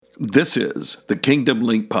This is the Kingdom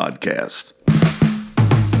Link Podcast.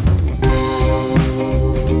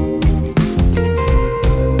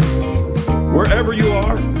 Wherever you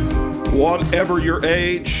are, whatever your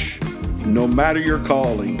age, no matter your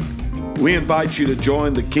calling, we invite you to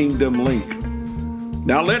join the Kingdom Link.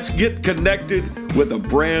 Now let's get connected with a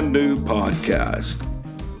brand new podcast.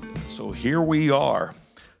 So here we are,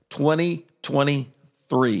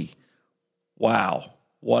 2023. Wow.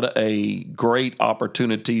 What a great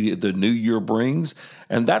opportunity the new year brings.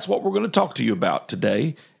 And that's what we're going to talk to you about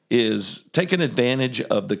today, is taking advantage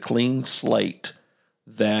of the clean slate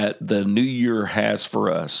that the new year has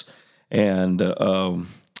for us. And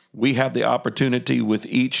we have the opportunity with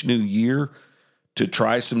each new year to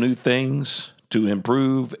try some new things, to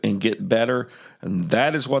improve and get better. And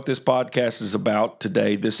that is what this podcast is about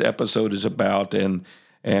today. This episode is about. And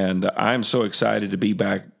I'm so excited to be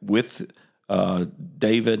back with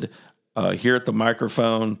David here at the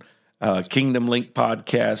microphone, Kingdom Link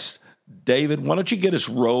Podcast. David, why don't you get us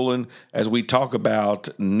rolling as we talk about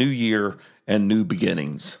New Year and new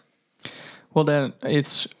beginnings? Well, Dan,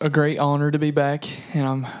 it's a great honor to be back, and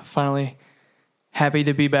I'm finally happy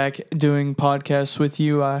to be back doing podcasts with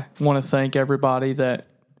you. I want to thank everybody that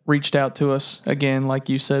reached out to us. Again, like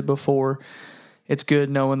you said before, it's good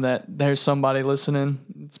knowing that there's somebody listening.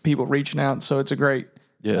 It's people reaching out, so it's a great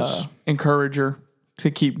encourager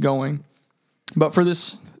to keep going. But for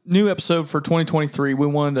this new episode for 2023, we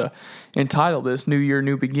wanted to entitle this New Year,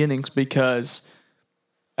 New Beginnings, because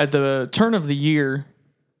at the turn of the year,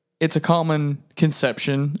 it's a common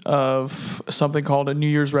conception of something called a New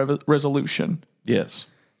Year's resolution. Yes.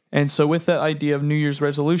 And so with that idea of New Year's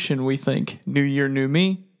resolution, we think New Year, New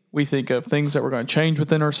Me. We think of things that we're going to change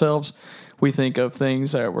within ourselves. We think of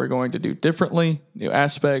things that we're going to do differently, new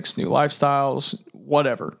aspects, new lifestyles,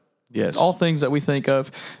 whatever. Yes. All things that we think of,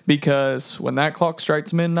 because when that clock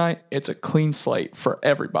strikes midnight, it's a clean slate for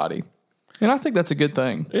everybody. And I think that's a good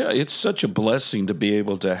thing. Yeah, it's such a blessing to be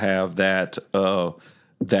able to have that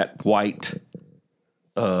white,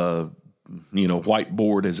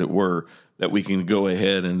 whiteboard, as it were, that we can go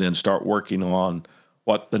ahead and then start working on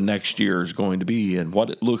what the next year is going to be and what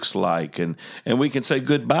it looks like, and we can say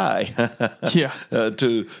goodbye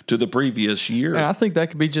to the previous year. And I think that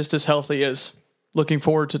could be just as healthy as looking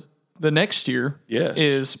forward to the next year. Yes.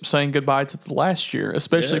 Is saying goodbye to the last year,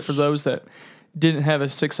 especially for those that didn't have a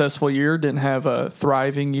successful year, didn't have a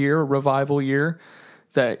thriving year, a revival year,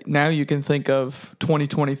 that now you can think of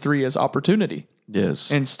 2023 as opportunity.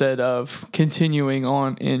 Yes. Instead of continuing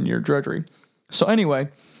on in your drudgery. So anyway,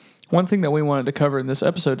 one thing that we wanted to cover in this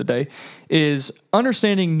episode today is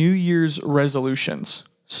understanding New Year's resolutions.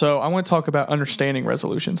 So I want to talk about understanding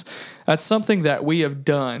resolutions. That's something that we have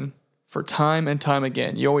done for time and time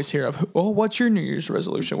again. You always hear of, oh, what's your New Year's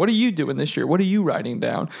resolution? What are you doing this year? What are you writing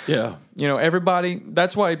down? Yeah. Everybody,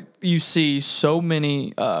 that's why you see so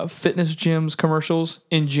many fitness gyms commercials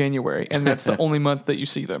in January, and that's the only month that you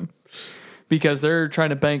see them. Because they're trying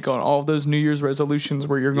to bank on all of those New Year's resolutions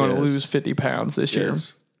where you're going to lose 50 pounds this year.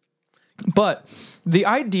 But the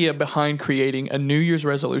idea behind creating a New Year's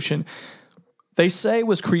resolution, they say,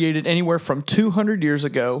 was created anywhere from 200 years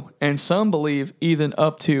ago, and some believe even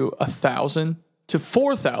up to 1,000 to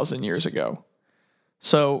 4,000 years ago.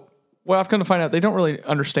 So, well, I've come to find out they don't really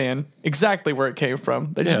understand exactly where it came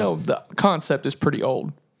from. They just know the concept is pretty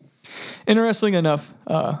old. Interesting enough,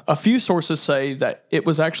 a few sources say that it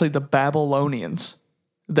was actually the Babylonians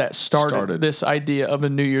that started this idea of a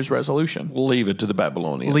New Year's resolution. We'll leave it to the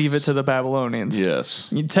Babylonians. Leave it to the Babylonians. Yes.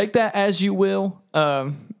 You take that as you will.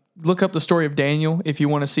 Look up the story of Daniel if you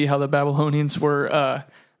want to see how the Babylonians were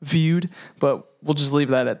viewed, but we'll just leave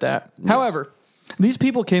that at that. Yes. However, these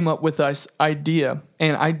people came up with this idea,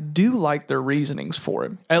 and I do like their reasonings for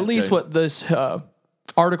it. At least what this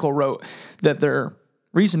article wrote, that their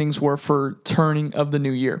reasonings were for turning of the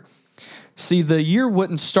new year. See, the year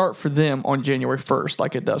wouldn't start for them on January 1st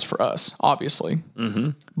like it does for us, obviously.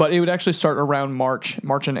 Mm-hmm. But it would actually start around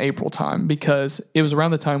March and April time, because it was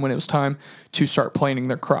around the time when it was time to start planting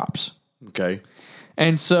their crops. Okay.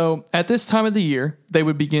 And so at this time of the year, they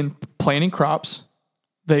would begin planting crops.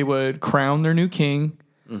 They would crown their new king.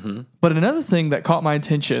 Mm-hmm. But another thing that caught my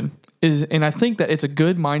attention is, and I think that it's a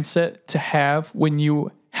good mindset to have when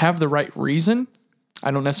you have the right reason. I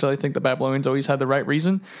don't necessarily think the Babylonians always had the right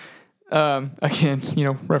reason. Again,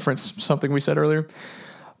 reference something we said earlier.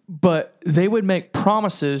 But they would make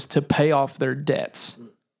promises to pay off their debts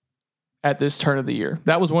at this turn of the year.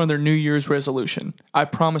 That was one of their New Year's resolution. I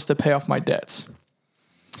promise to pay off my debts.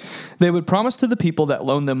 They would promise to the people that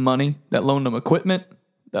loaned them money, that loaned them equipment,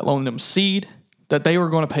 that loaned them seed, that they were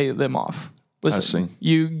going to pay them off. Listen,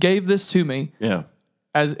 you gave this to me. Yeah.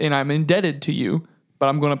 and I'm indebted to you, but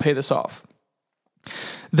I'm going to pay this off.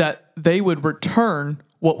 That they would return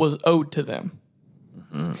what was owed to them.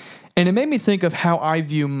 Mm-hmm. And it made me think of how I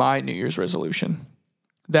view my New Year's resolution.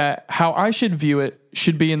 That how I should view it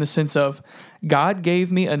should be in the sense of God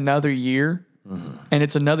gave me another year, and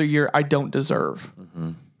it's another year I don't deserve.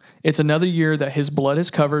 Mm-hmm. It's another year that his blood has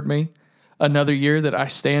covered me, another year that I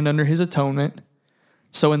stand under his atonement.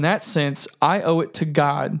 So in that sense, I owe it to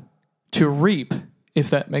God to reap, if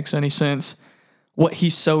that makes any sense, what he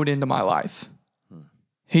sowed into my life.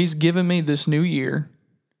 He's given me this new year,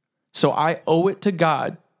 so I owe it to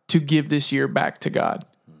God to give this year back to God.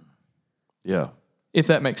 Yeah. If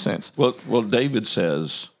that makes sense. Well, David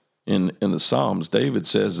says in the Psalms, David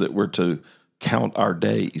says that we're to count our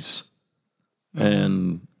days. Mm-hmm.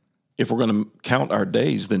 And if we're going to count our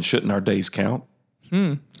days, then shouldn't our days count?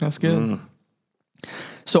 That's good.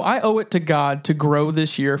 So I owe it to God to grow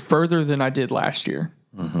this year further than I did last year.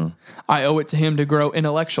 Mm-hmm. I owe it to him to grow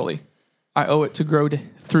intellectually. I owe it to grow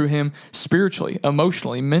through him spiritually,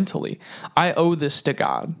 emotionally, mentally. I owe this to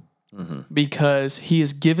God because he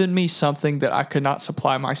has given me something that I could not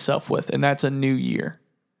supply myself with, and that's a new year.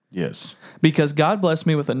 Yes. Because God blessed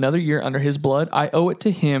me with another year under his blood, I owe it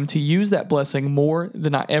to him to use that blessing more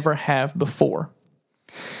than I ever have before.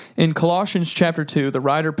 In Colossians chapter 2, the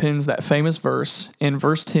writer pens that famous verse in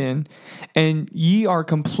verse 10, "And ye are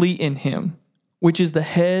complete in him, which is the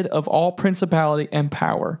head of all principality and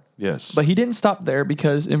power." Yes. But he didn't stop there,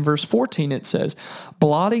 because in verse 14 it says,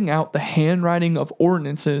 "Blotting out the handwriting of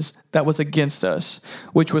ordinances that was against us,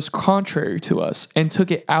 which was contrary to us, and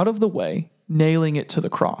took it out of the way, nailing it to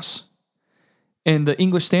the cross." In the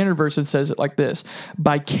English Standard Version says it like this: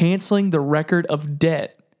 "By canceling the record of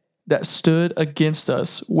debt that stood against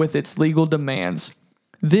us with its legal demands,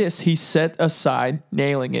 this he set aside,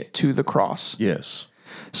 nailing it to the cross." Yes.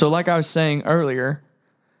 So like I was saying earlier,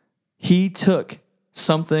 he took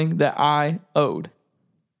something that I owed.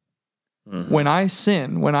 Mm-hmm. When I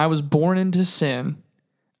sinned, when I was born into sin,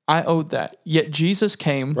 I owed that. Yet Jesus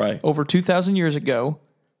came over 2,000 years ago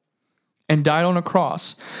and died on a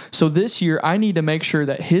cross. So this year, I need to make sure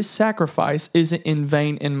that his sacrifice isn't in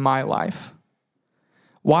vain in my life.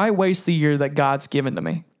 Why waste the year that God's given to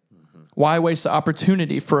me? Mm-hmm. Why waste the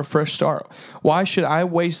opportunity for a fresh start? Why should I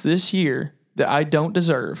waste this year that I don't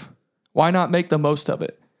deserve? Why not make the most of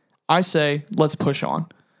it? I say, let's push on.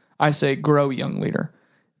 I say, grow, young leader.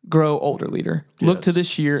 Grow, older leader. Yes. Look to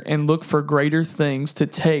this year and look for greater things to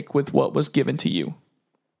take with what was given to you.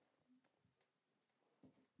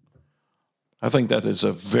 I think that is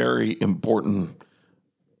a very important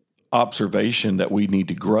observation that we need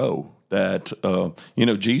to grow. That,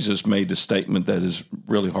 Jesus made a statement that is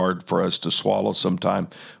really hard for us to swallow sometime.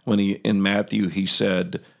 When in Matthew, he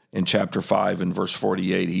said in chapter 5 and verse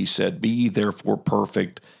 48, he said, "Be ye therefore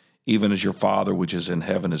perfect, even as your Father which is in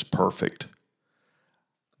heaven is perfect."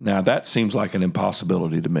 Now, that seems like an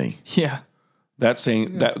impossibility to me. Yeah.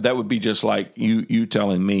 That would be just like you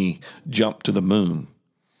telling me jump to the moon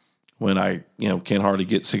when I can hardly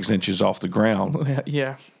get 6 inches off the ground.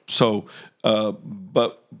 Yeah. So,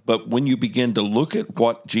 but when you begin to look at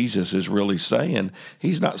what Jesus is really saying,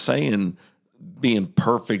 he's not saying being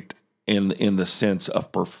perfect in the sense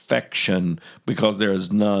of perfection, because there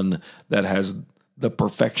is none that has the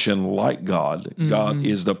perfection like God. Mm-hmm. God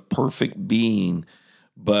is the perfect being.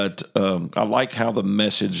 But I like how the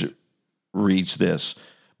Message reads this,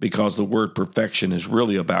 because the word perfection is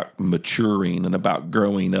really about maturing and about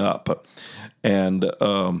growing up. And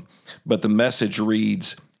but the Message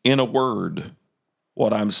reads, in a word,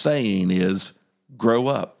 what I'm saying is grow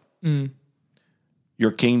up. Mm.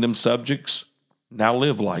 Your kingdom subjects, now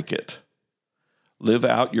live like it. Live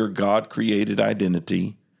out your God-created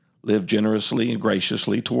identity. Live generously and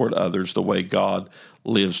graciously toward others the way God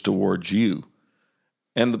lives towards you.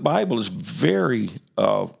 And the Bible is very,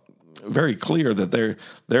 very clear that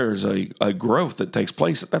there's a growth that takes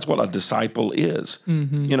place. That's what a disciple is.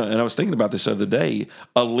 Mm-hmm. And I was thinking about this the other day.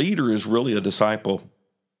 A leader is really a disciple.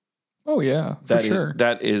 Oh, yeah, for sure.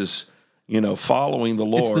 That is, following the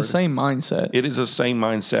Lord. It's the same mindset. It is the same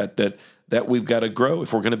mindset that we've got to grow.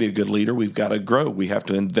 If we're going to be a good leader, we've got to grow. We have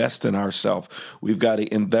to invest in ourselves. We've got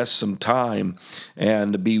to invest some time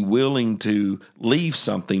and be willing to leave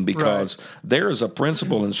something, because there is a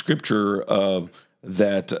principle in Scripture of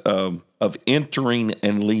entering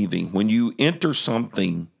and leaving. When you enter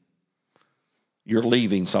something, you're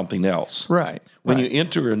leaving something else. Right. When you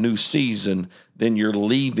enter a new season, then you're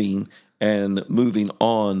leaving and moving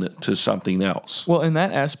on to something else. Well, in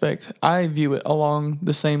that aspect, I view it along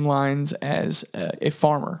the same lines as a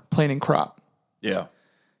farmer planting crop. Yeah.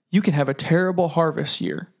 You can have a terrible harvest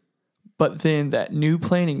year, but then that new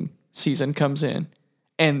planting season comes in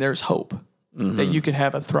and there's hope that you can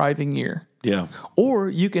have a thriving year. Yeah. Or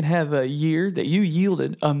you can have a year that you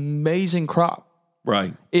yielded amazing crop.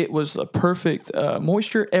 Right. It was a perfect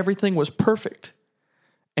moisture. Everything was perfect.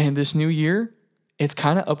 And this new year, it's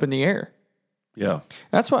kind of up in the air. Yeah.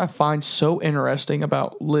 That's what I find so interesting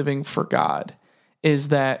about living for God is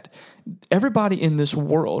that everybody in this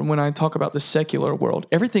world, when I talk about the secular world,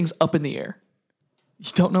 everything's up in the air.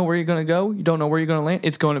 You don't know where you're going to go. You don't know where you're going to land.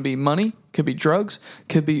 It's going to be money, could be drugs,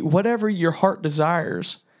 could be whatever your heart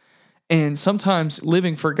desires. And sometimes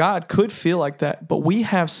living for God could feel like that, but we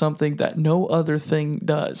have something that no other thing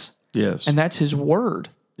does. Yes. And that's His Word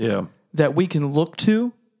Yeah. that we can look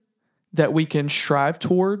to, that we can strive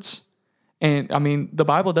towards. And I mean, the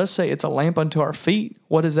Bible does say it's a lamp unto our feet.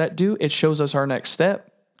 What does that do? It shows us our next step.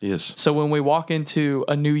 Yes. So when we walk into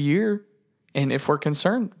a new year, and if we're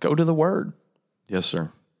concerned, go to the Word. Yes,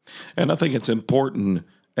 sir. And I think it's important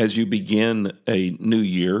as you begin a new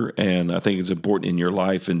year, and I think it's important in your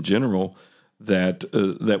life in general that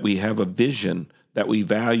that we have a vision, that we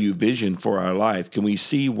value vision for our life. Can we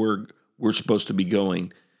see where we're supposed to be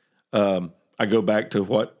going? I go back to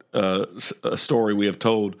what a story we have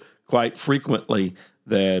told quite frequently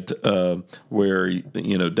that where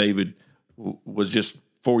David was just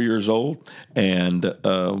 4 years old, and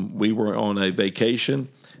we were on a vacation.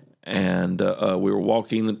 And we were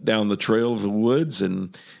walking down the trail of the woods,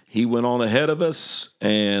 and he went on ahead of us.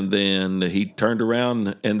 And then he turned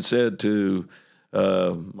around and said to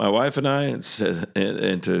my wife and I,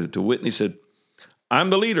 and to Whitney, said,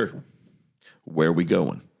 "I'm the leader. Where are we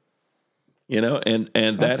going?" And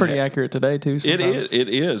That's pretty accurate today too. Sometimes. It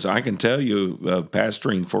is. I can tell you,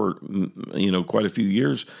 pastoring for quite a few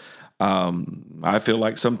years. I feel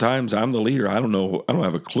like sometimes I'm the leader. I don't know. I don't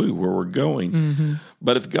have a clue where we're going. Mm-hmm.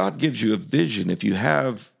 But if God gives you a vision, if you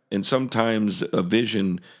have, and sometimes a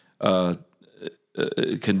vision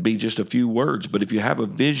can be just a few words, but if you have a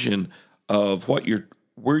vision of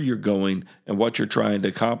where you're going and what you're trying to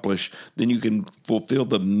accomplish, then you can fulfill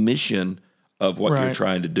the mission of what you're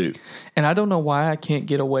trying to do. And I don't know why I can't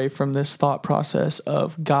get away from this thought process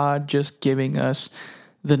of God just giving us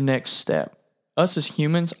the next step. Us as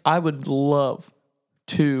humans, I would love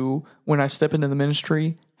to, when I step into the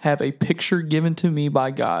ministry, have a picture given to me by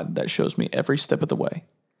God that shows me every step of the way.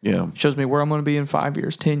 Yeah. Shows me where I'm going to be in 5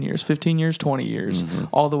 years, 10 years, 15 years, 20 years,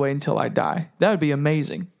 all the way until I die. That would be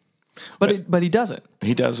amazing. But He doesn't.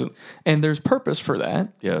 He doesn't. And there's purpose for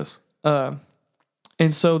that. Yes.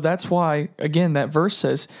 And so that's why, again, that verse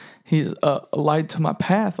says, He's a light to my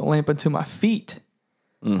path, a lamp unto my feet.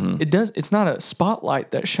 Mm-hmm. It's not a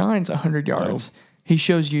spotlight that shines 100 yards. No. He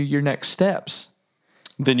shows you your next steps.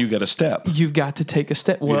 Then you got a step. You've got to take a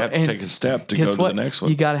step. You have to take a step to go to the next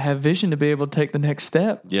one. You got to have vision to be able to take the next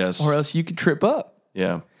step. Yes. Or else you could trip up.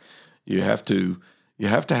 Yeah. You have to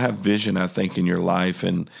have vision, I think, in your life.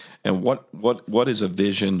 And what is a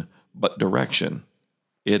vision but direction?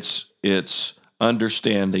 It's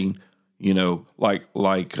understanding,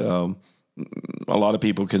 like a lot of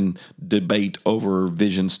people can debate over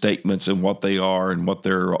vision statements and what they are and what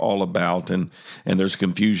they're all about, and there's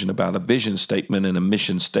confusion about a vision statement and a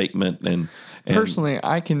mission statement. And personally,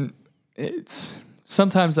 it's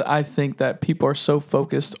sometimes I think that people are so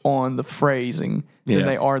focused on the phrasing than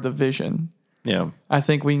they are the vision. Yeah, I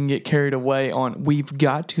think we can get carried away on we've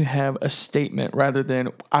got to have a statement rather than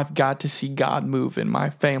I've got to see God move in my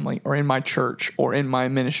family or in my church or in my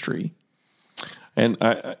ministry. And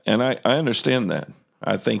I understand that.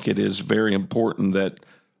 I think it is very important that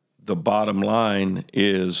the bottom line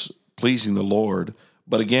is pleasing the Lord.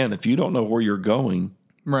 But again, if you don't know where you're going,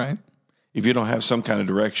 right? If you don't have some kind of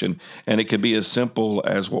direction, and it can be as simple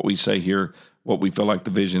as what we say here, what we feel like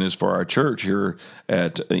the vision is for our church here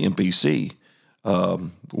at MPC.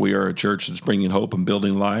 We are a church that's bringing hope and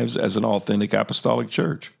building lives as an authentic apostolic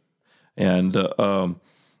church, and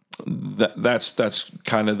that's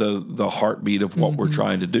kind of the heartbeat of what we're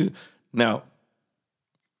trying to do. Now,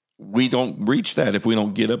 we don't reach that if we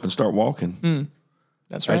don't get up and start walking.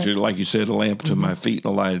 That's right. Actually, like you said, a lamp to my feet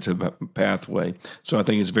and a light to my pathway. So I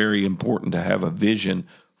think it's very important to have a vision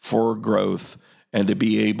for growth and to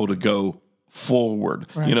be able to go forward.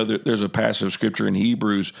 Right. There's a passage of scripture in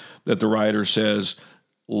Hebrews that the writer says,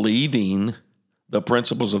 leaving the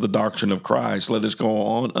principles of the doctrine of Christ, let us go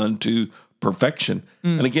on unto perfection.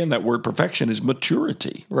 And again, that word perfection is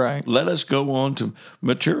maturity. Right. Let us go on to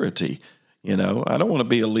maturity. I don't want to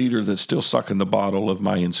be a leader that's still sucking the bottle of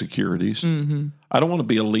my insecurities. Mm-hmm. I don't want to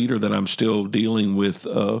be a leader that I'm still dealing with,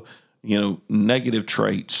 negative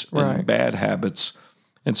traits and bad habits.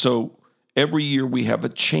 And so every year we have a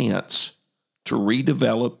chance to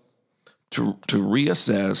redevelop, to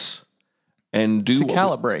reassess and do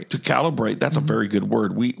calibrate. To calibrate. That's a very good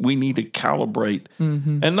word. We need to calibrate,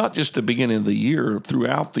 and not just the beginning of the year.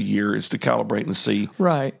 Throughout the year, is to calibrate and see.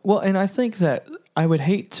 Right. Well, and I think that I would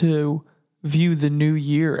hate to view the new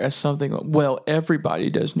year as something, well, everybody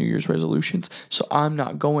does New Year's resolutions, so I'm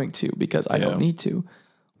not going to because I don't need to.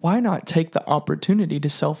 Why not take the opportunity to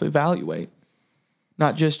self-evaluate?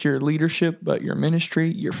 Not just your leadership, but your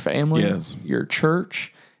ministry, your family, your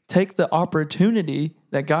church. Take the opportunity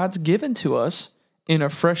that God's given to us in a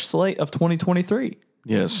fresh slate of 2023.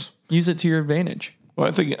 Yes. Use it to your advantage. Well,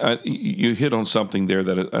 I think you hit on something there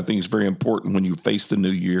that I think is very important when you face the new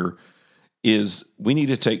year, is we need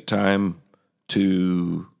to take time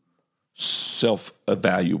to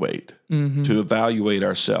self-evaluate, to evaluate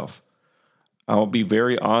ourselves. I'll be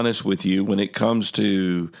very honest with you when it comes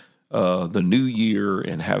to the new year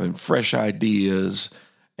and having fresh ideas.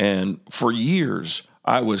 And for years,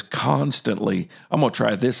 I was constantly, I'm going to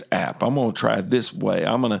try this app. I'm going to try this way.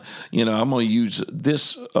 I'm going to use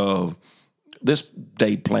this this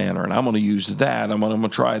day planner, and I'm going to use that. I'm going to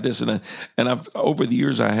try this, and I've over the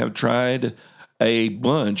years I have tried a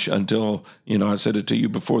bunch until I said it to you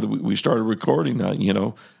before we started recording.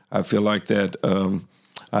 I feel like that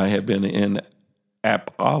I have been in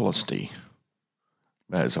appology.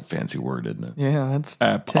 That is a fancy word, isn't it? Yeah, that's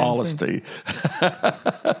appology.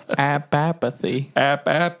 Apathy.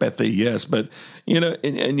 Apathy, yes. But,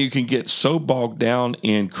 and you can get so bogged down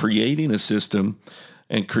in creating a system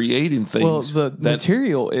and creating things. Well, the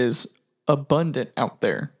material is abundant out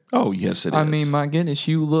there. Oh, yes, it is. I mean, my goodness,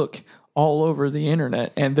 you look all over the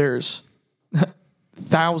internet and there's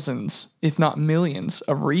thousands, if not millions,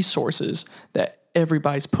 of resources that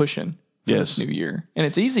everybody's pushing for this new year. And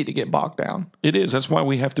it's easy to get bogged down. It is. That's why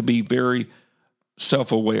we have to be very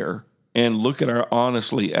self-aware and look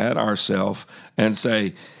honestly at ourselves and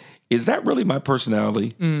say, is that really my personality?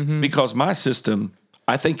 Because my system,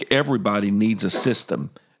 I think everybody needs a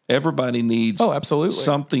system. Everybody needs absolutely.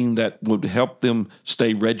 something that would help them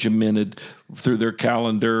stay regimented through their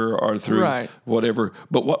calendar or through whatever.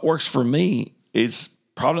 But what works for me is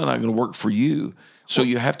probably not going to work for you. So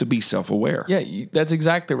you have to be self-aware. Yeah, that's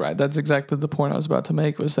exactly right. That's exactly the point I was about to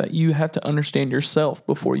make, was that you have to understand yourself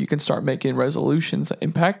before you can start making resolutions that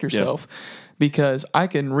impact yourself. Because I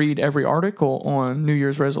can read every article on New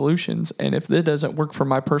Year's resolutions, and if it doesn't work for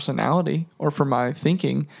my personality or for my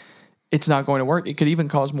thinking, it's not going to work. It could even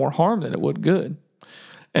cause more harm than it would good.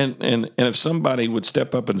 And if somebody would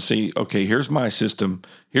step up and say, okay, here's my system,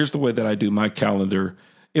 here's the way that I do my calendar,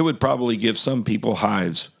 it would probably give some people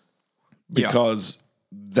hives because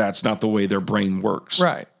that's not the way their brain works.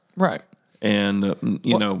 Right. And,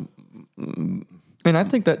 and I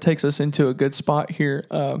think that takes us into a good spot here.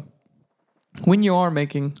 When you are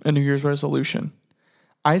making a New Year's resolution,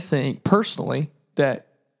 I think personally that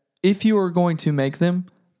if you are going to make them,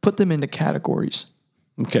 put them into categories.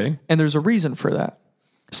 Okay. And there's a reason for that.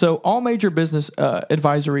 So all major business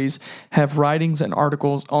advisories have writings and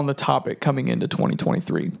articles on the topic coming into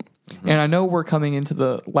 2023. And I know we're coming into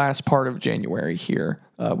the last part of January here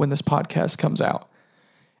when this podcast comes out.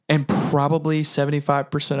 And probably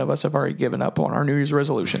 75% of us have already given up on our New Year's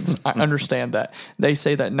resolutions. I understand that. They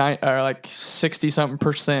say that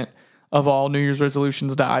 60-something% of all New Year's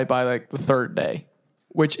resolutions die by like the third day,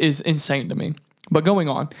 which is insane to me. But going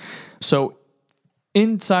on. So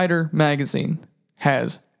Insider Magazine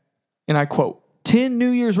has, and I quote, 10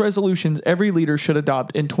 New Year's resolutions every leader should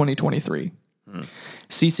adopt in 2023.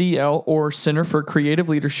 CCL, or Center for Creative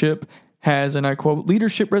Leadership, has, and I quote,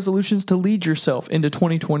 leadership resolutions to lead yourself into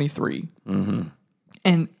 2023.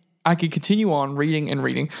 And I could continue on reading and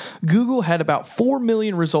reading. Google had about 4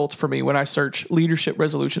 million results for me when I searched leadership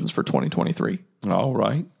resolutions for 2023. All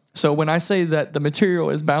right. So when I say that the material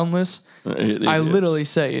is boundless, I literally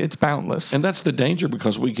say it's boundless. And that's the danger,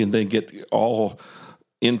 because we can then get all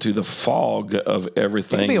into the fog of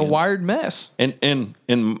everything. It can be a wired mess. And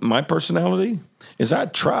my personality is I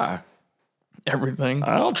try everything.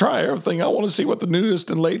 I'll try everything. I want to see what the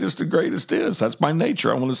newest and latest and greatest is. That's my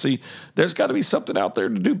nature. I want to see there's got to be something out there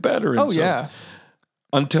to do better. And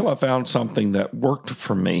until I found something that worked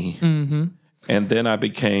for me, and then I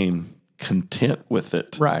became content with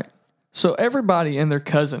it. Right. So everybody and their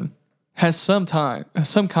cousin has some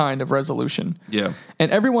kind of resolution. Yeah.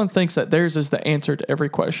 And everyone thinks that theirs is the answer to every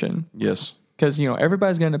question. Yes. Because,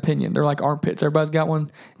 everybody's got an opinion. They're like armpits. Everybody's got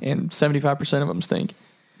one, and 75% of them stink.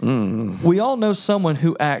 We all know someone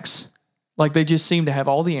who acts like they just seem to have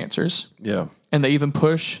all the answers. Yeah. And they even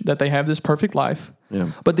push that they have this perfect life.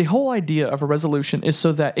 Yeah. But the whole idea of a resolution is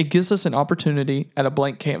so that it gives us an opportunity at a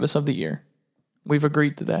blank canvas of the year. We've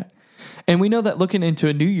agreed to that. And we know that looking into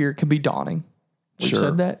a new year can be daunting. We've Sure.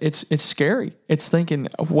 said that. It's scary. It's thinking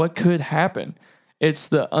what could happen. It's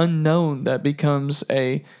the unknown that becomes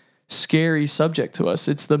a scary subject to us.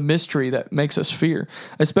 It's the mystery that makes us fear,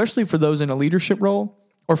 especially for those in a leadership role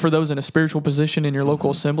or for those in a spiritual position in your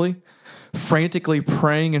local assembly, frantically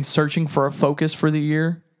praying and searching for a focus for the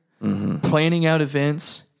year, planning out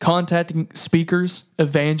events, contacting speakers,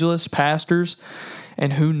 evangelists, pastors,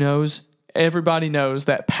 and who knows, everybody knows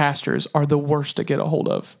that pastors are the worst to get a hold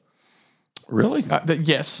of. Really?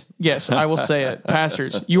 Yes, I will say it.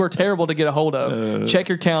 Pastors, you are terrible to get a hold of. Check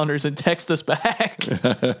your calendars and text us back.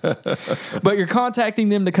 But you're contacting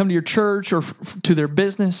them to come to your church or to their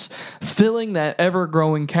business, filling that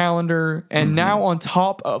ever-growing calendar. And now on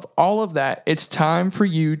top of all of that, it's time for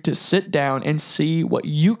you to sit down and see what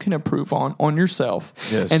you can improve on yourself.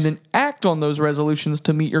 Yes. And then act on those resolutions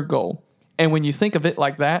to meet your goal. And when you think of it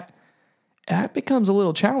like that, that becomes a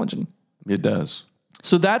little challenging. It does.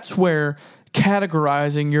 So that's where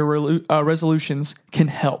categorizing your resolutions can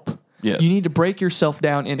help. Yes. You need to break yourself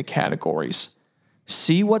down into categories.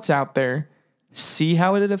 See what's out there, see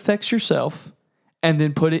how it affects yourself, and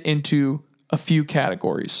then put it into a few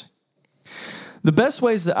categories. The best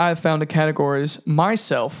ways that I've found to categorize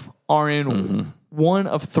myself are in one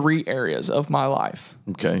of three areas of my life.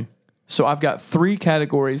 Okay. So I've got three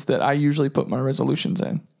categories that I usually put my resolutions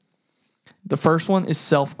in. The first one is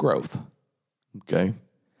self-growth. Okay.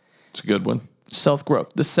 It's a good one.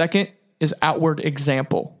 Self-growth. The second is outward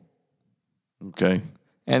example. Okay.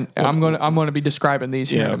 And I'm going to be describing these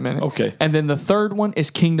here in a minute. Okay. And then the third one is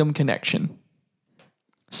kingdom connection.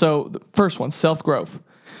 So the first one, self-growth.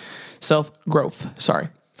 Sorry.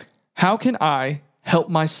 How can I help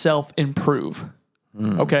myself improve?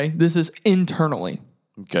 Okay. This is internally.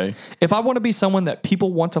 Okay. If I want to be someone that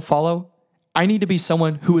people want to follow, I need to be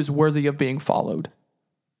someone who is worthy of being followed.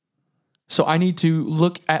 So I need to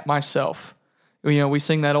look at myself. You know, we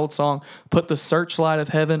sing that old song, put the searchlight of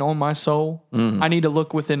heaven on my soul. I need to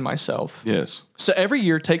look within myself. Yes. So every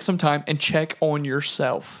year, take some time and check on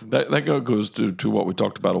yourself. That goes to what we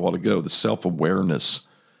talked about a while ago, the self-awareness,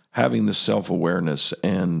 having the self-awareness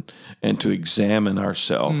and to examine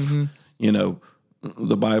ourselves. You know,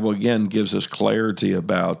 the Bible, again, gives us clarity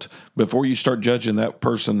about before you start judging that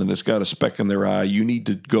person that has got a speck in their eye, you need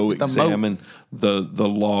to go examine the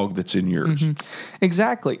log that's in yours.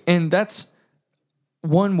 Exactly. And that's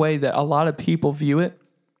one way that a lot of people view it.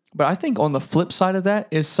 But I think on the flip side of that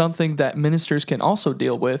is something that ministers can also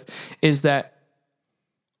deal with is that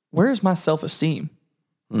where's my self-esteem?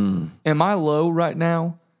 Am I low right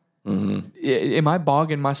now? Am I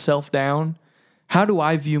bogging myself down? How do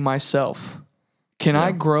I view myself? Can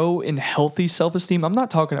I grow in healthy self-esteem? I'm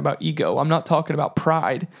not talking about ego. I'm not talking about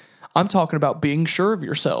pride. I'm talking about being sure of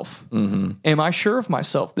yourself. Am I sure of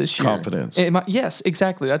myself this year? Confidence. Yes,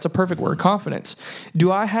 exactly. That's a perfect word, confidence.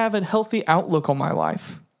 Do I have a healthy outlook on my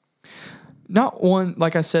life? Not one,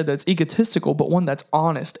 like I said, that's egotistical, but one that's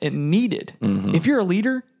honest and needed. If you're a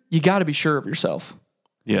leader, you got to be sure of yourself.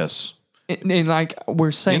 Yes. And like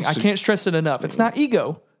we're saying, I can't stress it enough. It's not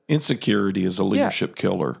ego. Insecurity is a leadership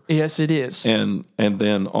killer. Yes, it is. And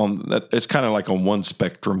then on that, it's kind of like on one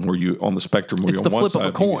spectrum where you on It's the on one flip side, of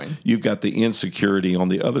a coin. You've got the insecurity. On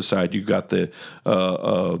the other side, you've got the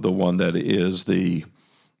one that is the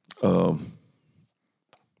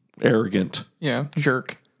arrogant,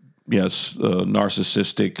 jerk. yes,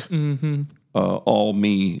 narcissistic, all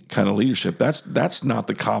me kind of leadership. That's not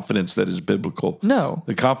the confidence that is biblical. No.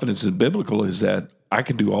 The confidence is biblical is that I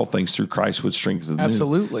can do all things through Christ which strengthens me.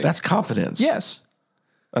 Absolutely. That's confidence. Yes.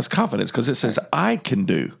 That's confidence because it says I can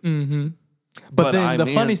do. But then the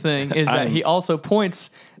funny thing is that he also points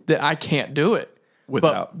that I can't do it.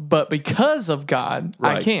 But because of God,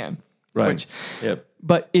 I can. Right.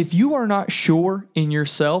 But if you are not sure in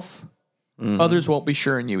yourself, others won't be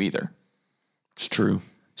sure in you either. It's true.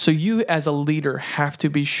 So you as a leader have to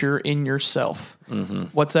be sure in yourself.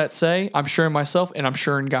 What's that say? I'm sure in myself and I'm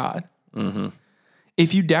sure in God.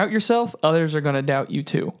 If you doubt yourself, others are going to doubt you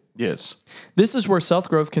too. Yes. This is where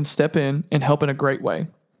self-growth can step in and help in a great way.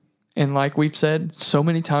 And like we've said so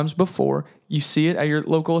many times before, you see it at your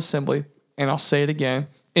local assembly, and I'll say it again.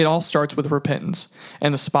 It all starts with repentance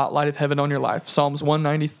and the spotlight of heaven on your life. Psalms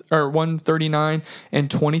 139 and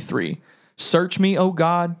 23. Search me, O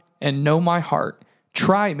God, and know my heart.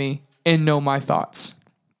 Try me and know my thoughts.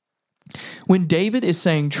 When David is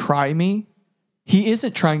saying, try me, he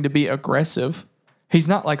isn't trying to be aggressive. He's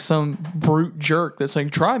not like some brute jerk that's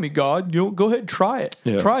saying, try me, God. You know, go ahead and try it.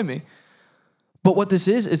 Yeah. Try me. But what this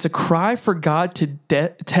is, it's a cry for God to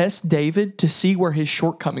test David to see where his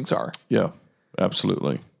shortcomings are. Yeah,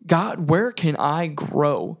 absolutely. God, where can I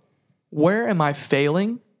grow? Where am I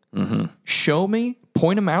failing? Show me,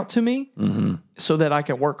 point them out to me so that I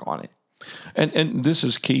can work on it. And this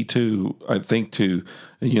is key too, I think, to,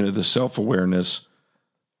 the self-awareness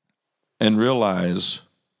and realize,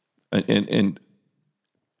 and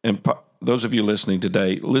those of you listening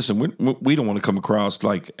today, listen, we don't want to come across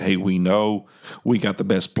like, hey, we know we got the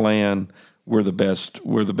best plan. We're the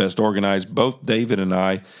best organized. Both David and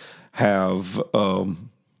I have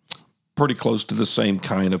pretty close to the same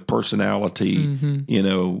kind of personality.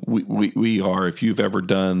 We are, if you've ever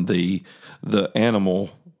done the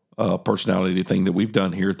animal personality thing that we've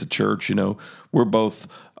done here at the church, we're both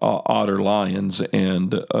otter lions.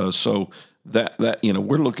 And so that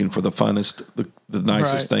we're looking for the funnest, the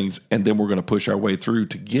nicest things, and then we're going to push our way through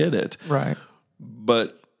to get it. Right.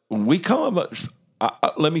 But we come up,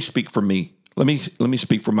 let me speak for me. Let me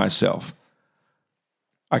speak for myself.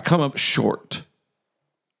 I come up short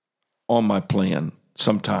on my plan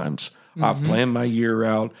sometimes. I've planned my year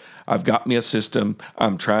out. I've got me a system.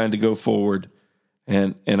 I'm trying to go forward,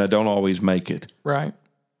 and I don't always make it. Right.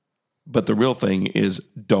 But the real thing is,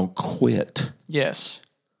 don't quit. Yes.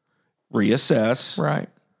 Reassess. Right.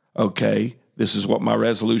 Okay, this is what my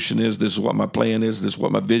resolution is. This is what my plan is. This is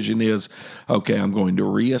what my vision is. Okay, I'm going to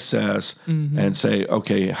reassess and say,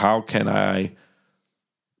 okay, how can I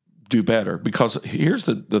do better? Because here's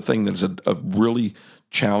the thing that's a really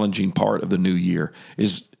challenging part of the new year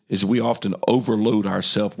is we often overload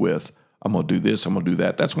ourselves with, I'm going to do this, I'm going to do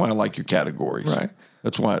that. That's why I like your categories. Right.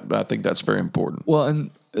 That's why I think that's very important. Well,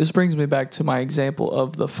 and this brings me back to my example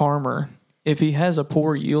of the farmer. If he has a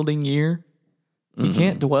poor yielding year, he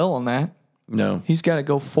can't dwell on that. No. He's got to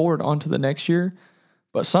go forward onto the next year.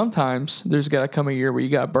 But sometimes there's got to come a year where you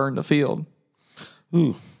got to burn the field.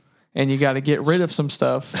 Ooh. And you got to get rid of some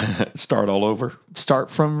stuff. Start all over. Start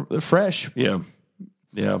from fresh. Yeah.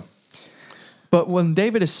 Yeah. But when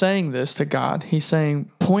David is saying this to God, he's saying,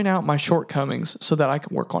 point out my shortcomings so that I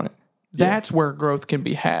can work on it. That's where growth can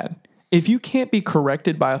be had. If you can't be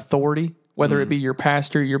corrected by authority, whether it be your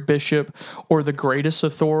pastor, your bishop, or the greatest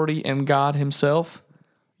authority in God himself,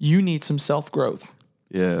 you need some self-growth.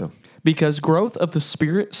 Yeah. Because growth of the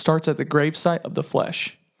Spirit starts at the gravesite of the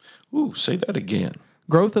flesh. Ooh, say that again.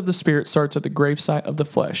 Growth of the Spirit starts at the gravesite of the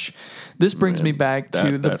flesh. This brings me back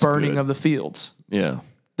to the burning of the fields. Yeah.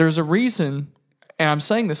 There's a reason, and I'm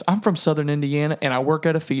saying this, I'm from Southern Indiana, and I work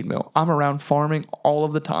at a feed mill. I'm around farming all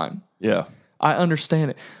of the time. Yeah. I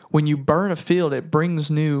understand it. When you burn a field, it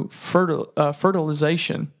brings new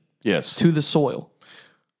fertilization to the soil.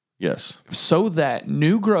 Yes. So that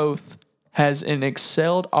new growth has an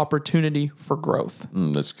excelled opportunity for growth.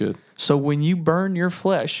 That's good. So when you burn your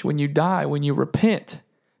flesh, when you die, when you repent,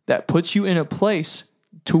 that puts you in a place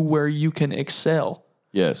to where you can excel.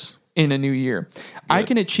 Yes. In a new year. Good. I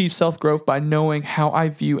can achieve self-growth by knowing how I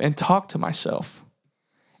view and talk to myself.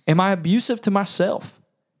 Am I abusive to myself?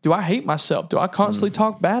 Do I hate myself? Do I constantly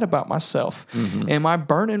talk bad about myself? Am I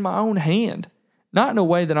burning my own hand? Not in a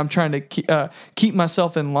way that I'm trying to keep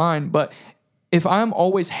myself in line, but if I'm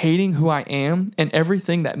always hating who I am and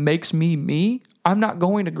everything that makes me me, I'm not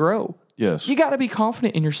going to grow. Yes. You got to be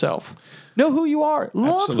confident in yourself. Know who you are.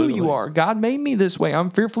 Love who you are. God made me this way. I'm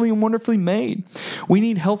fearfully and wonderfully made. We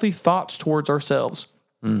need healthy thoughts towards ourselves.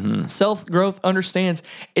 Self-growth understands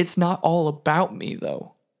it's not all about me,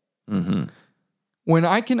 though. When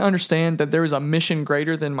I can understand that there is a mission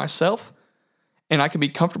greater than myself and I can be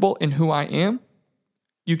comfortable in who I am,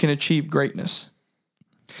 you can achieve greatness.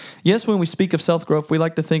 Yes, when we speak of self-growth, we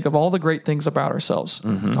like to think of all the great things about ourselves.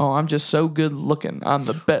 Oh, I'm just so good looking. I'm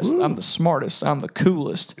the best. I'm the smartest. I'm the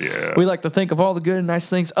coolest. Yeah. We like to think of all the good and nice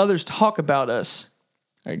things others talk about us.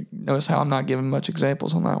 I notice how I'm not giving much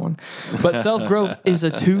examples on that one. But self-growth is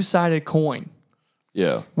a two-sided coin.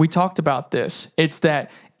 Yeah. We talked about this. It's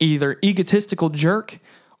that either egotistical jerk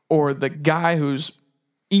or the guy who's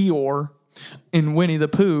Eeyore in Winnie the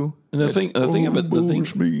Pooh. And the thing of it,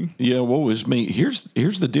 woe is me. Here's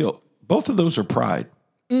the deal. Both of those are pride.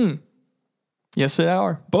 Yes, they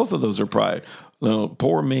are. Both of those are pride. No,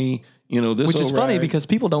 poor me. This which is funny because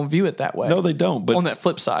people don't view it that way. No, they don't. But on that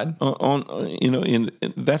flip side,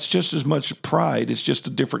 that's just as much pride. It's just a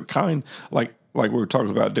different kind. Like we were talking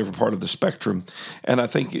about, a different part of the spectrum. And I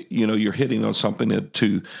think you're hitting on something that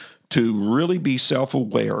to really be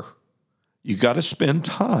self-aware, you got to spend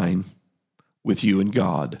time with you and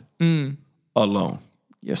God alone.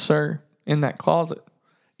 Yes, sir. In that closet.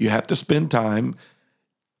 You have to spend time,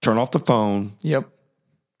 turn off the phone. Yep.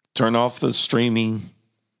 Turn off the streaming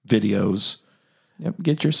videos. Yep.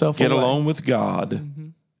 Get yourself Get alone with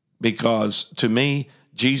God. Because to me,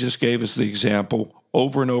 Jesus gave us the example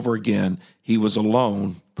over and over again. He was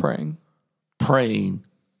alone praying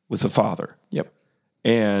with the Father. Yep.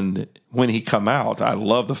 And when he come out, I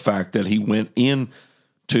love the fact that he went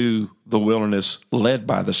into the wilderness led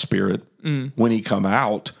by the Spirit. When he come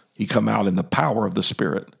out in the power of the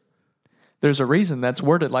Spirit. There's a reason that's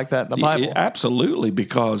worded like that in the Bible. Absolutely,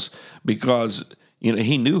 because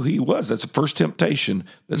he knew who he was. That's the first temptation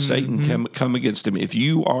that Satan can come against him. If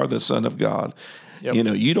you are the Son of God,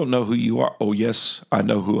 you don't know who you are. Oh, yes, I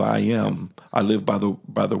know who I am. I live by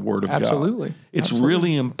the word of God. Absolutely. It's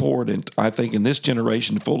really important, I think, in this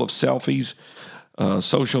generation full of selfies,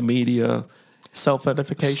 social media,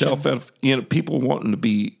 self-edification. People wanting to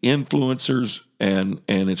be influencers, and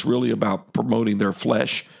it's really about promoting their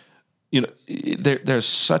flesh. There's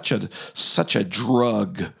such a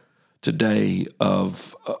drug today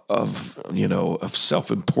of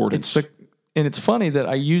self-importance. And it's funny that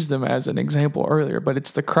I used them as an example earlier, but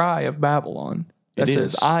it's the cry of Babylon that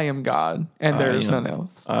says, "I am God, and there is none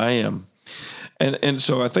else." I am, and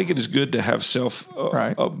so I think it is good to have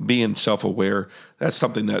being self-aware. That's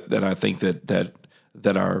something that I think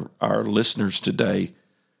that our listeners today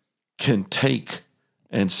can take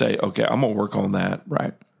and say, "Okay, I'm gonna work on that."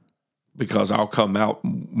 Right. Because I'll come out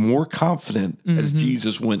more confident as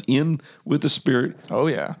Jesus went in with the Spirit. Oh,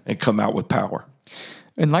 yeah. And come out with power.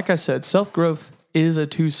 And like I said, self-growth is a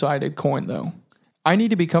two-sided coin, though. I need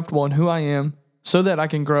to be comfortable in who I am so that I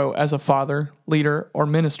can grow as a father, leader, or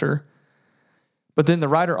minister. But then the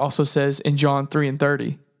writer also says in John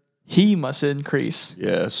 3:30, he must increase.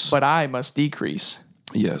 Yes. But I must decrease.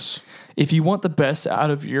 Yes. If you want the best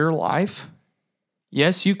out of your life,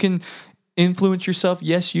 yes, you can influence yourself.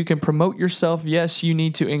 Yes, you can promote yourself. Yes, you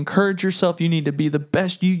need to encourage yourself. You need to be the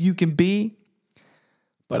best you can be.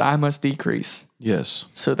 But I must decrease. Yes.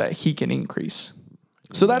 So that he can increase.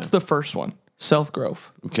 So that's the first one, self-growth.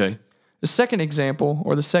 Okay. The second example,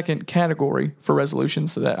 or the second category for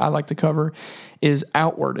resolutions that I like to cover, is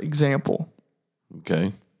outward example.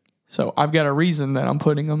 Okay. So I've got a reason that I'm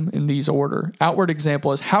putting them in these order. Outward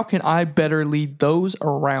example is, how can I better lead those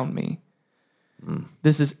around me?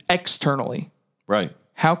 This is externally. Right.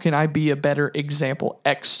 How can I be a better example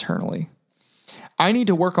externally? I need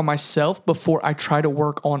to work on myself before I try to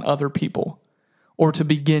work on other people or to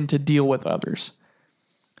begin to deal with others.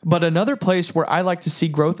 But another place where I like to see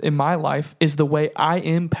growth in my life is the way I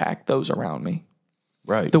impact those around me.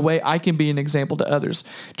 Right. The way I can be an example to others.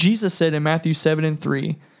 Jesus said in Matthew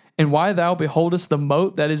 7:3, "And why thou beholdest the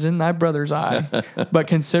mote that is in thy brother's eye, but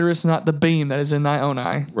considerest not the beam that is in thy own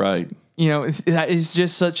eye." Right. That is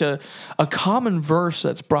just such a common verse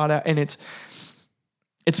that's brought out. And it's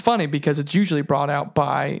funny because it's usually brought out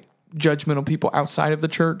by judgmental people outside of the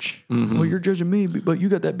church. Well, you're judging me, but you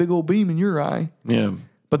got that big old beam in your eye. Yeah.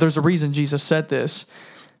 But there's a reason Jesus said this.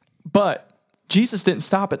 But Jesus didn't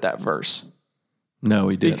stop at that verse. No,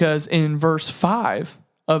 he didn't. Because in verse 5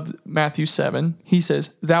 of Matthew 7, he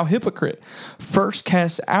says, "Thou hypocrite, first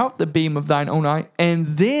cast out the beam of thine own eye,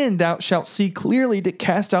 and then thou shalt see clearly to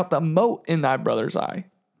cast out the mote in thy brother's eye."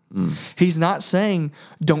 He's not saying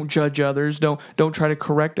don't judge others, don't try to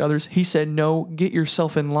correct others. He said, no, get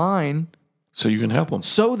yourself in line so you can help them.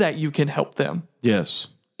 So that you can help them. Yes.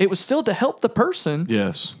 It was still to help the person.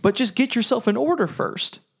 Yes. But just get yourself in order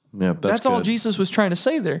first. Yeah, that's all Jesus was trying to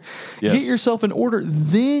say there. Yes. Get yourself in order,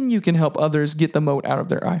 then you can help others get the mote out of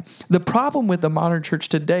their eye. The problem with the modern church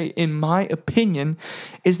today, in my opinion,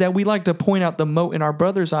 is that we like to point out the mote in our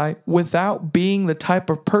brother's eye without being the type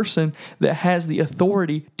of person that has the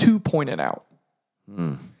authority to point it out.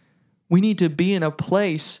 We need to be in a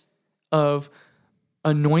place of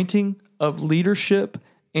anointing, of leadership,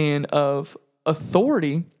 and of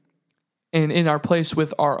authority, and in our place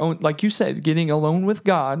with our own, like you said, getting alone with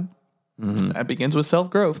God. That begins with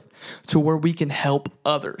self-growth, to where we can help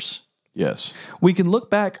others. Yes. We can look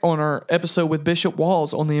back on our episode with Bishop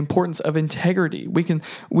Walls on the importance of integrity.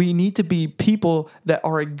 We need to be people that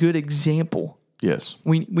are a good example. Yes.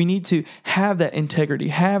 We need to have that integrity,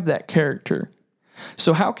 have that character.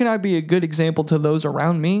 So how can I be a good example to those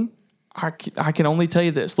around me? I can only tell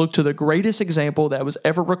you this. Look to the greatest example that was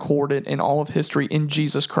ever recorded in all of history, in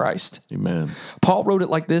Jesus Christ. Amen. Paul wrote it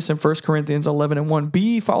like this in 1 Corinthians 11:1. "Be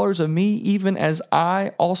ye followers of me, even as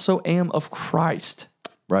I also am of Christ."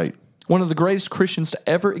 Right. One of the greatest Christians to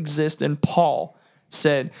ever exist, and Paul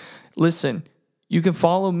said, listen, you can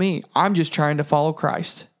follow me. I'm just trying to follow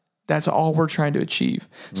Christ. That's all we're trying to achieve.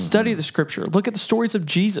 Study the scripture. Look at the stories of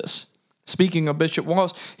Jesus. Speaking of Bishop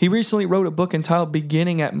Walls, he recently wrote a book entitled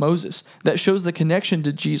Beginning at Moses that shows the connection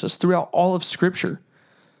to Jesus throughout all of Scripture.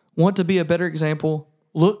 Want to be a better example?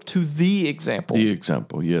 look to the example. The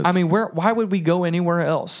example, yes. I mean, why would we go anywhere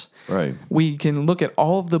else? right. We can look at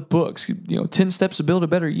all of the books, 10 steps to build a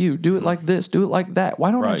better you. Do it like this, do it like that.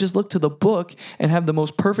 Why don't I Right. just look to the book and have the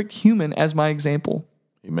most perfect human as my example?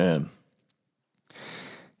 Amen.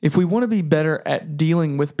 If we want to be better at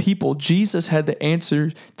dealing with people, Jesus had the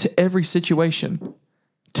answer to every situation,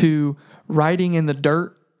 to writing in the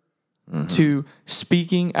dirt, to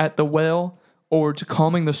speaking at the well, or to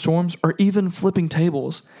calming the storms, or even flipping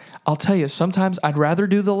tables. I'll tell you, sometimes I'd rather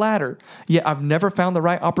do the latter, yet I've never found the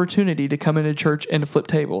right opportunity to come into church and to flip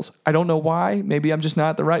tables. I don't know why. Maybe I'm just not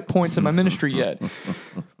at the right points in my ministry yet.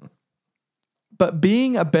 But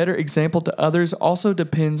being a better example to others also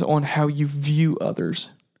depends on how you view others.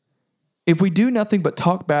 If we do nothing but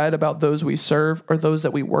talk bad about those we serve or those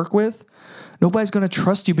that we work with, nobody's going to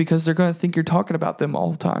trust you because they're going to think you're talking about them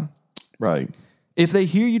all the time. Right. If they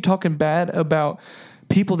hear you talking bad about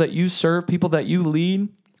people that you serve, people that you lead,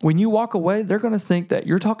 when you walk away, they're going to think that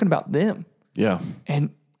you're talking about them. Yeah.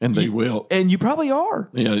 And they will. And you probably are.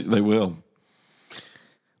 Yeah, they will.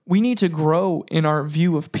 We need to grow in our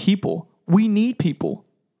view of people. We need people.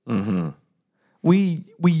 Mm-hmm. We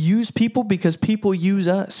use people because people use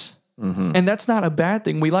us. Mm-hmm. And that's not a bad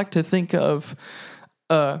thing. We like to think of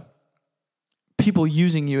people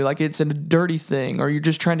using you like it's a dirty thing or you're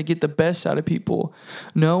just trying to get the best out of people.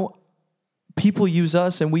 No, people use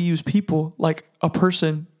us and we use people like a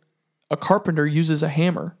carpenter uses a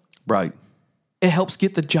hammer. Right. It helps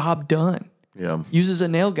get the job done. Yeah. Uses a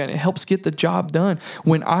nail gun. It helps get the job done.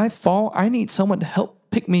 When I fall, I need someone to help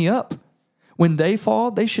pick me up. When they fall,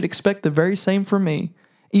 they should expect the very same from me,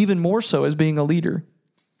 even more so as being a leader.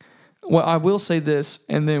 Well, I will say this,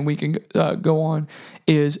 and then we can go on,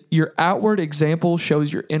 is your outward example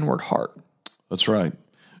shows your inward heart. That's right.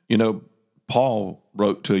 Paul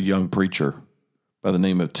wrote to a young preacher by the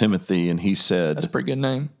name of Timothy, and he said, That's a pretty good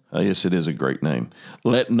name. Yes, it is a great name.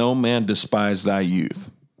 Let no man despise thy youth.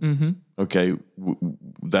 Mm-hmm. Okay,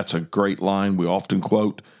 that's a great line we often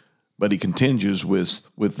quote, but he continues with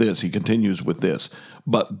this. He continues with this.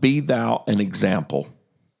 But be thou an example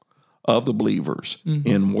of the believers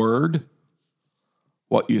in word,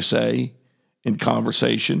 what you say, in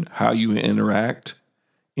conversation, how you interact,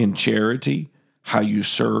 in charity, how you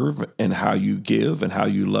serve and how you give and how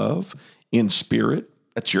you love, in spirit,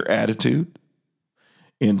 that's your attitude,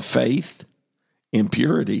 in faith, in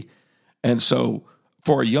purity. And so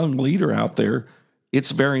for a young leader out there, it's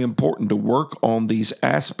very important to work on these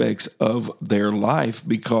aspects of their life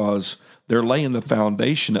because they're laying the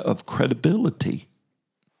foundation of credibility.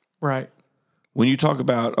 Right. When you talk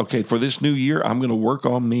about, okay, for this new year, I'm going to work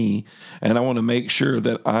on me, and I want to make sure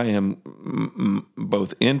that I am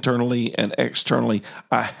both internally and externally,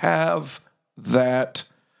 I have that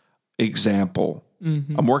example.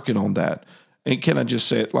 Mm-hmm. I'm working on that. And can I just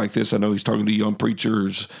say it like this? I know he's talking to young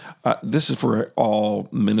preachers. This is for all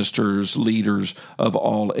ministers, leaders of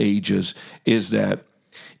all ages, is that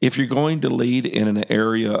if you're going to lead in an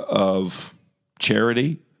area of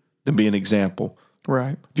charity, then be an example.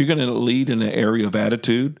 Right. If you're going to lead in an area of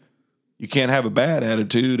attitude, you can't have a bad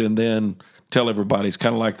attitude and then tell everybody. It's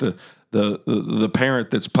kind of like the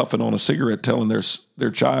parent that's puffing on a cigarette telling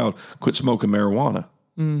their child, quit smoking marijuana.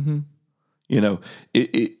 Mm-hmm.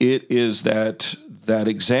 It is that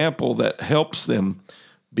example that helps them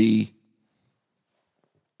be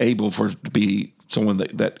able to be someone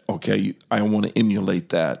that okay, I want to emulate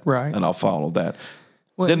that, right, and I'll follow that.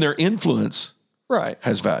 Well, then their influence, right,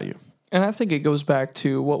 has value. And I think it goes back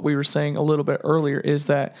to what we were saying a little bit earlier, is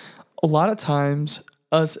that a lot of times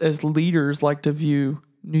us as leaders like to view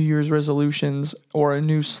New Year's resolutions or a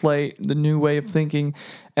new slate, the new way of thinking,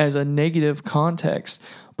 as a negative context.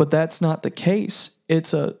 But that's not the case.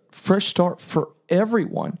 It's a fresh start for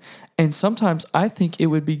everyone. And sometimes I think it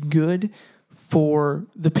would be good for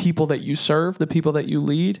the people that you serve, the people that you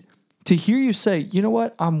lead, to hear you say, you know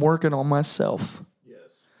what, I'm working on myself.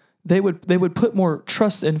 They would put more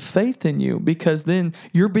trust and faith in you because then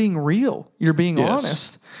you're being real. You're being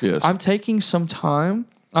honest. Yes. I'm taking some time.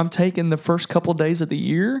 I'm taking the first couple days of the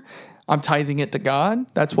year. I'm tithing it to God.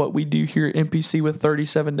 That's what we do here at MPC with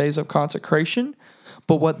 37 days of consecration.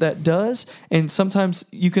 But what that does, and sometimes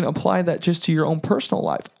you can apply that just to your own personal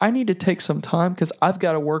life. I need to take some time because I've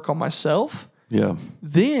got to work on myself. Yeah.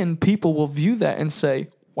 Then people will view that and say,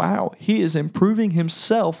 wow, he is improving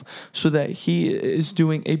himself so that he is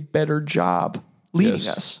doing a better job leading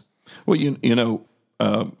us. Well,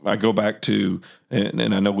 I go back to,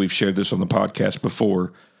 and I know we've shared this on the podcast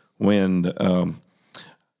before, when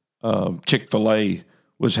Chick-fil-A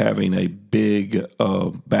was having a big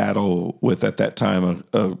battle with, at that time,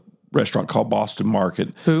 a restaurant called Boston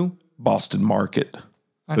Market. Who? Boston Market.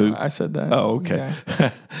 I know, I said that. Oh, okay. Yeah. I'm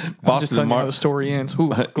just Boston telling you how Market. the story ends. Ooh,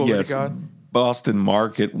 glory Yes, to God. Boston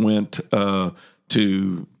Market went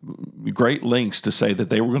to great lengths to say that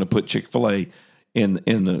they were going to put Chick-fil-A in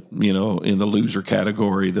the loser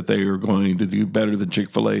category, that they are going to do better than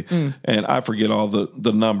Chick-fil-A. And I forget all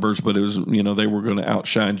the numbers, but it was, they were going to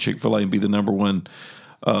outshine Chick-fil-A and be the number one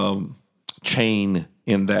chain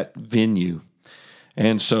in that venue.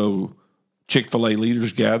 And so Chick-fil-A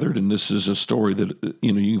leaders gathered, and this is a story that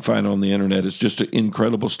you can find on the internet. It's just an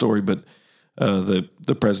incredible story, but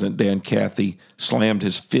the president, Dan Cathy, slammed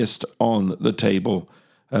his fist on the table,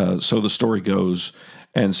 so the story goes,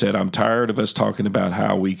 and said, "I'm tired of us talking about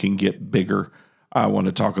how we can get bigger. I want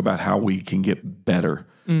to talk about how we can get better.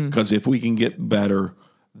 Because if we can get better,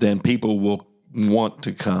 then people will want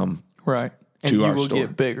to come Right. And to you our will store,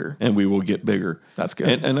 get bigger. and we will get bigger." That's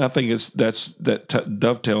good. And I think that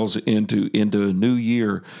dovetails into a new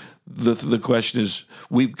year. The question is,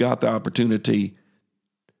 we've got the opportunity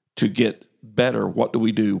to get better. What do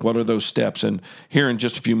we do? What are those steps? And here in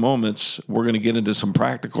just a few moments, we're going to get into some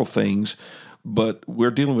practical things, but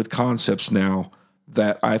we're dealing with concepts now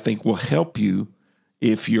that I think will help you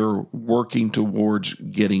if you're working towards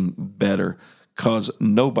getting better, because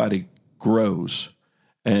nobody grows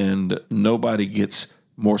and nobody gets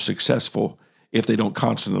more successful if they don't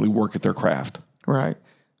constantly work at their craft. Right.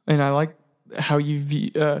 And I like how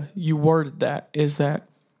you worded that, is that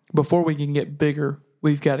before we can get bigger,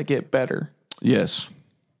 we've got to get better. Yes.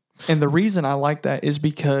 And the reason I like that is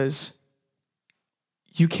because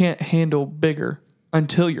you can't handle bigger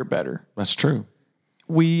until you're better. That's true.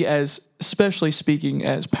 We, especially speaking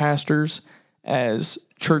as pastors, as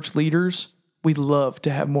church leaders, we love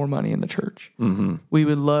to have more money in the church. Mm-hmm. We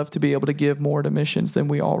would love to be able to give more to missions than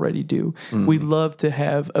we already do. Mm-hmm. We'd love to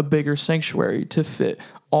have a bigger sanctuary to fit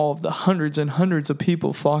all of the hundreds and hundreds of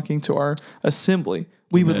people flocking to our assembly.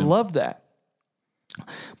 We would love that.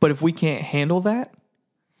 But if we can't handle that,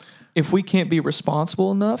 if we can't be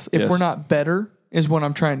responsible enough, if we're not better, is what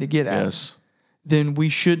I'm trying to get at, Yes. then we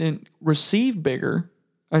shouldn't receive bigger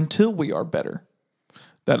until we are better.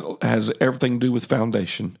 That has everything to do with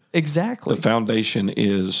foundation. Exactly. The foundation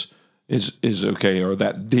is okay, or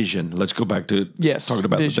that vision. Let's go back to talking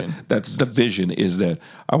about vision. That's the vision, is that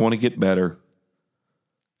I want to get better,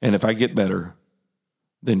 and if I get better,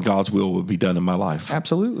 then God's will be done in my life.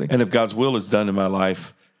 Absolutely. And if God's will is done in my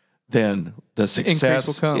life, then the success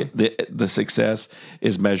will come. The success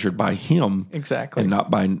is measured by Him, Exactly. and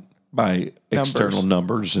not by external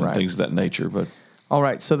numbers and things of that nature. But all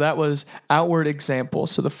right, so that was outward example.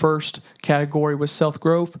 So the first category was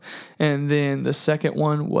self-growth, and then the second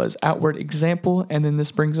one was outward example, and then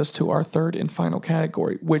this brings us to our third and final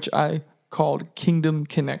category, which I called kingdom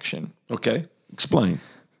connection. okay, explain.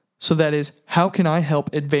 So that is, how can I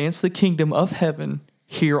help advance the kingdom of heaven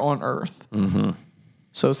here on earth? Mm-hmm.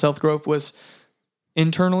 So self-growth was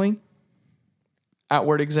internally,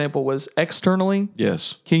 outward example was externally,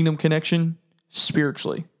 Yes. kingdom connection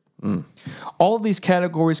spiritually. All of these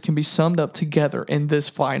categories can be summed up together in this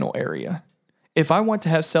final area. If I want to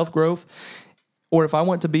have self-growth, or if I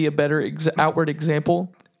want to be a better outward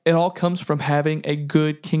example, it all comes from having a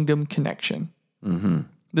good kingdom connection. Mm-hmm.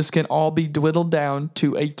 This can all be dwindled down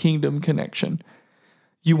to a kingdom connection.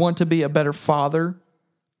 You want to be a better father,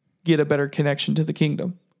 get a better connection to the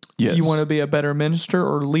kingdom. Yes. You want to be a better minister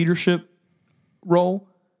or leadership role,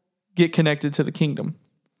 get connected to the kingdom.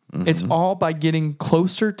 Mm-hmm. It's all by getting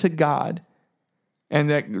closer to God. And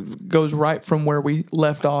that goes right from where we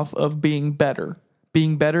left off of being better.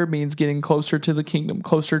 Being better means getting closer to the kingdom,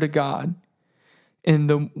 closer to God. And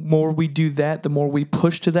the more we do that, the more we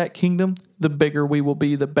push to that kingdom, the bigger we will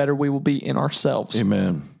be, the better we will be in ourselves.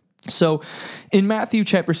 Amen. So in Matthew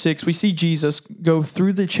chapter 6, we see Jesus go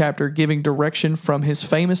through the chapter giving direction from his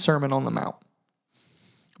famous Sermon on the Mount.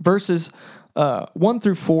 Verses 1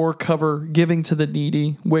 through 4 cover giving to the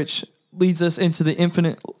needy, which leads us into the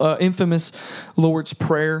infamous Lord's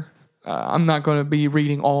Prayer. I'm not going to be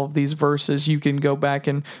reading all of these verses. You can go back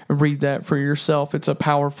and read that for yourself. It's a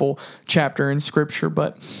powerful chapter in Scripture.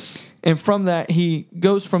 And from that, he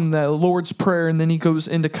goes from the Lord's Prayer, and then he goes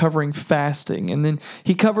into covering fasting. And then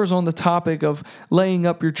he covers on the topic of laying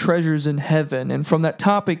up your treasures in heaven. And from that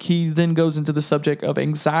topic, he then goes into the subject of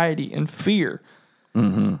anxiety and fear.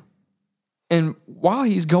 Mm-hmm. And while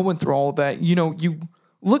he's going through all that, you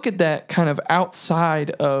look at that kind of outside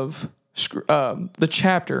of the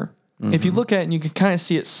chapter, If you look at it and you can kind of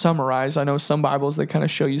see it summarized, I know some Bibles, they kind of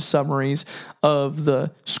show you summaries of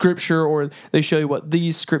the scripture, or they show you what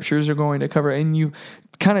these scriptures are going to cover. And you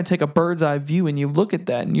kind of take a bird's eye view and you look at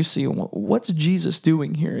that and you see, well, what's Jesus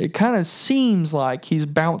doing here? It kind of seems like he's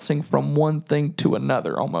bouncing from one thing to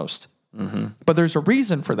another almost. But there's a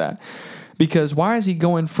reason for that. Because why is he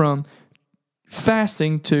going from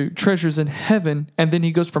fasting to treasures in heaven, and then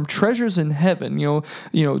he goes from treasures in heaven,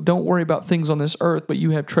 don't worry about things on this earth, but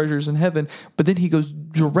you have treasures in heaven, but then he goes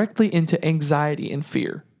directly into anxiety and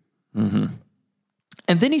fear. And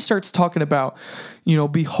then he starts talking about,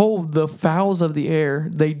 behold, the fowls of the air,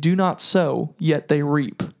 they do not sow, yet they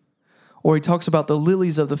reap. Or he talks about the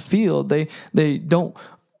lilies of the field, they don't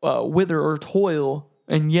wither or toil,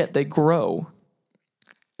 and yet they grow.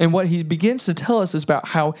 And what he begins to tell us is about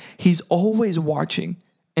how he's always watching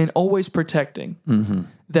and always protecting.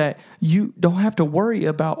 That you don't have to worry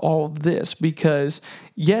about all of this, because,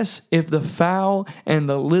 yes, if the fowl and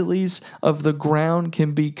the lilies of the ground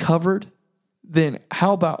can be covered, then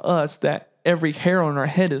how about us that every hair on our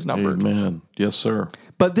head is numbered? Amen. Yes, sir.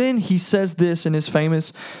 But then he says this in his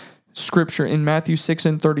famous scripture in Matthew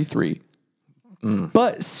 6:33.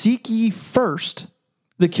 But seek ye first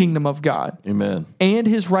the kingdom of God. Amen. And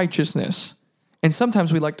his righteousness. And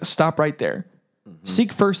sometimes we like to stop right there.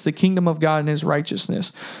 Seek first the kingdom of God and his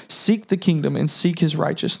righteousness. Seek the kingdom and seek his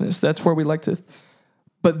righteousness. That's where we like to.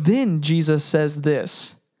 But then Jesus says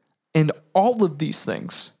this, and all of these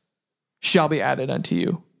things shall be added unto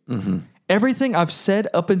you. Everything I've said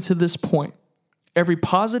up until this point, every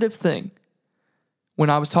positive thing, when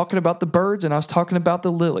I was talking about the birds and I was talking about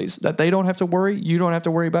the lilies, that they don't have to worry, you don't have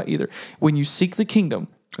to worry about either. When you seek the kingdom,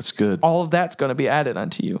 that's good. All of that's going to be added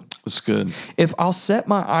unto you. That's good. If I'll set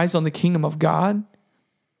my eyes on the kingdom of God,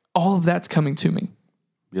 all of that's coming to me.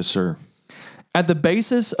 Yes, sir. At the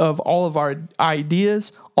basis of all of our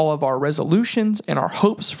ideas, all of our resolutions, and our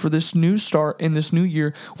hopes for this new start in this new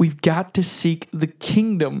year, we've got to seek the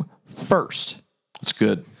kingdom first. That's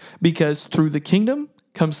good. Because through the kingdom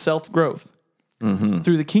comes self-growth.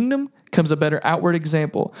 Through the kingdom comes a better outward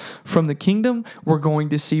example. From the kingdom, we're going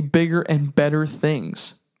to see bigger and better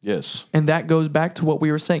things. Yes. And that goes back to what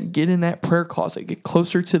we were saying. Get in that prayer closet. Get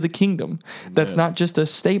closer to the kingdom. That's not just a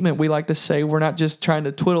statement we like to say. We're not just trying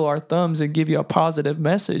to twiddle our thumbs and give you a positive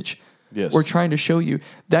message. Yes. We're trying to show you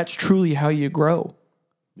that's truly how you grow.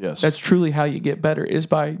 Yes. That's truly how you get better, is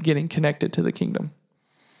by getting connected to the kingdom.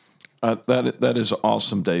 That is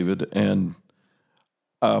awesome, David. And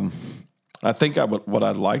I think what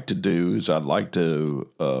I'd like to do is I'd like to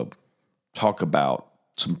talk about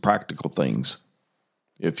some practical things.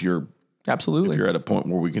 If you're at a point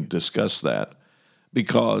where we can discuss that,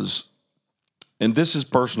 because, and this is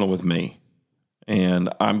personal with me, and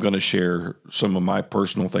I'm going to share some of my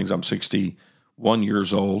personal things. I'm 61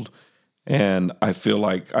 years old, and I feel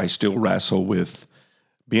like I still wrestle with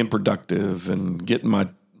being productive and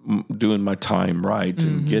doing my time right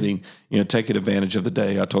and getting, taking advantage of the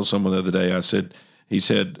day. I told someone the other day, he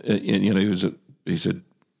said,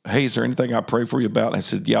 hey, is there anything I pray for you about? And I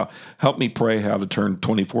said, yeah, help me pray how to turn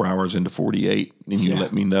 24 hours into 48, and you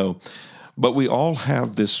let me know. But we all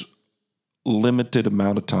have this limited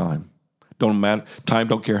amount of time. Don't matter. Time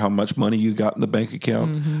don't care how much money you got in the bank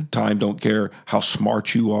account. Time don't care how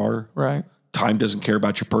smart you are. Right. Time doesn't care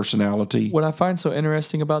about your personality. What I find so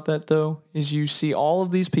interesting about that, though, is you see all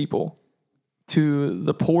of these people, to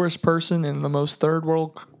the poorest person in the most third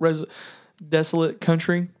world desolate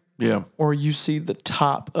country. Yeah. Or you see the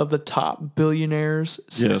top of the top billionaires,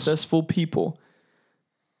 successful people.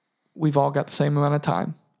 We've all got the same amount of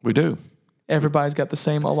time. We do. Everybody's got the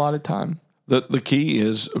same allotted time. The key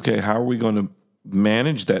is, okay, how are we going to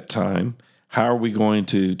manage that time? How are we going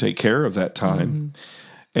to take care of that time?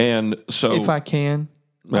 And so, if I can,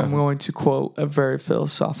 I'm going to quote a very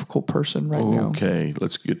philosophical person right now. Okay,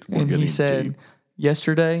 let's get. And he said, deep.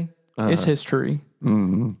 "Yesterday is history.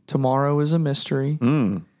 Tomorrow is a mystery.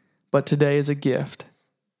 But today is a gift.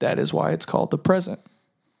 That is why it's called the present."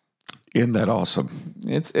 Isn't that awesome?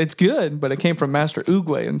 It's good, but it came from Master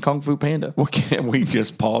Oogway and Kung Fu Panda. Well, can't we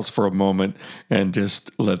just pause for a moment and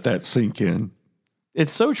just let that sink in?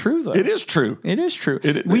 It's so true, though. It is true. It is true.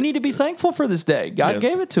 We need to be thankful for this day. God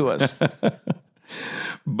gave it to us.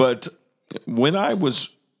 But when I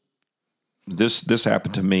was, this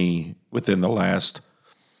happened to me within the last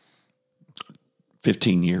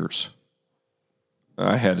 15 years.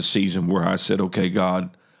 I had a season where I said, okay,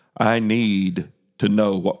 God, I need to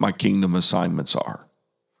know what my kingdom assignments are.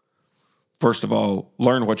 First of all,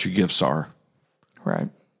 learn what your gifts are. Right.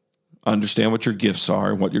 Understand what your gifts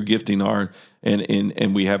are and what your gifting are.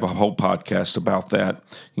 And we have a whole podcast about that.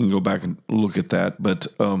 You can go back and look at that. But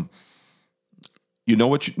You know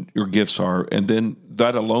what your gifts are. And then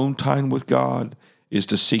that alone time with God is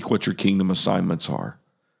to seek what your kingdom assignments are.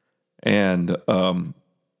 And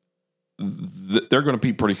they're going to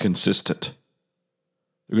be pretty consistent.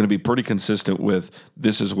 They're going to be pretty consistent with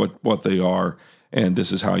this is what they are, and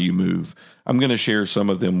this is how you move. I'm going to share some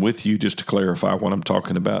of them with you just to clarify what I'm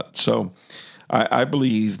talking about. So I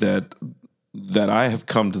believe that I have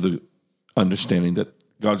come to the understanding that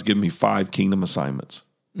God's given me 5 kingdom assignments.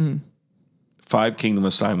 5 kingdom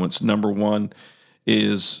assignments. Number 1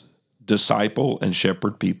 is disciple and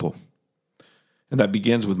shepherd people. And that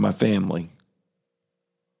begins with my family.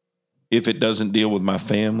 If it doesn't deal with my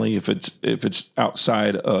family, if it's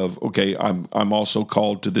outside of, okay, I'm also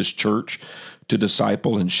called to this church to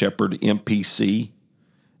disciple and shepherd MPC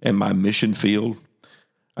and my mission field.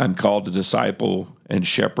 I'm called to disciple and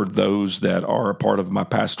shepherd those that are a part of my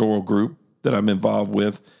pastoral group that I'm involved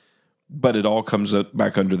with, but it all comes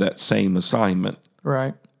back under that same assignment.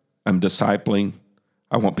 Right. I'm discipling.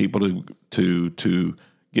 I want people to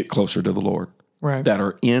get closer to the Lord. Right. That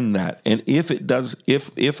are in that. And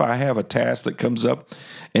if I have a task that comes up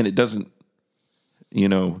and it doesn't,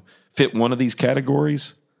 fit one of these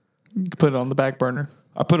categories, You can put it on the back burner.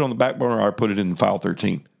 I put it on the back burner or I put it in file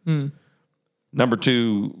 13. Number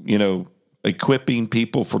 2, equipping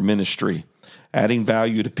people for ministry, adding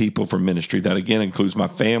value to people for ministry. That again includes my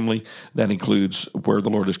family. That includes where the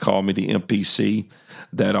Lord has called me to MPC.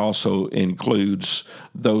 That also includes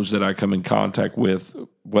those that I come in contact with,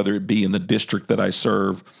 whether it be in the district that I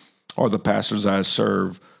serve or the pastors I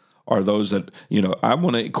serve, or those that, I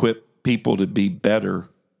want to equip people to be better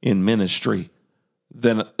in ministry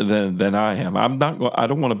than I am. I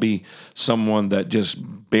don't want to be someone that just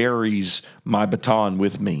buries my baton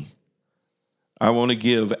with me. I want to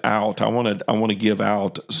give out. I want to give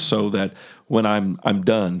out so that when I'm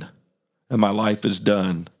done and my life is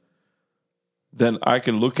done, then I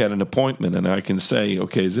can look at an appointment and I can say,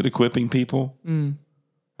 okay, is it equipping people?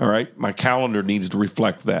 All right. My calendar needs to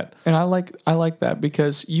reflect that. And I like that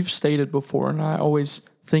because you've stated before, and I always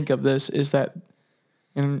think of this, is that,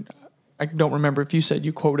 and I don't remember if you said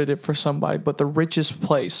you quoted it for somebody, but the richest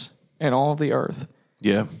place in all of the earth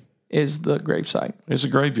is the gravesite. It's a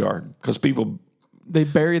graveyard because people... They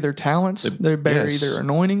bury their talents. They bury their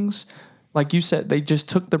anointings. Like you said, they just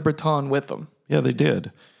took the baton with them. Yeah, they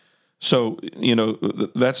did. So,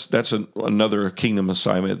 that's another kingdom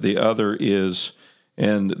assignment. The other is,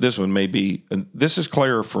 and this one may be, and this is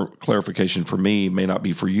clarification for me, may not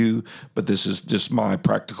be for you, but this is just my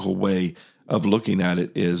practical way of looking at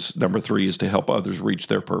it is, number 3 is to help others reach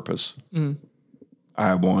their purpose.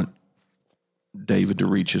 I want David to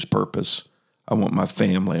reach his purpose. I want my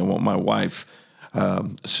family. I want my wife,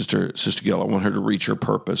 Sister Gill, I want her to reach her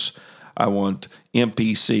purpose. I want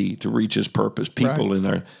MPC to reach his purpose. People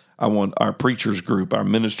I want our preachers group, our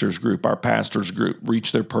ministers group, our pastors group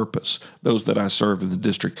reach their purpose. Those that I serve in the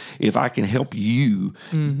district. If I can help you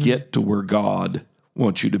get to where God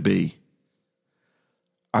wants you to be,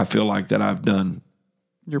 I feel like that I've done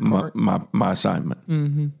your part, my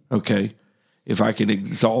assignment. Okay, if I can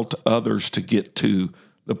exalt others to get to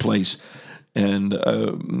the place, and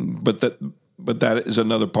but that is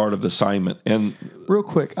another part of the assignment. And real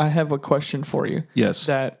quick, I have a question for you. Yes,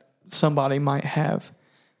 that somebody might have.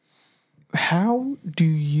 How do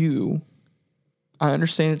you? I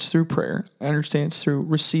understand it's through prayer. I understand it's through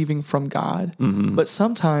receiving from God. But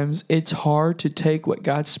sometimes it's hard to take what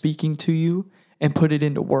God's speaking to you and put it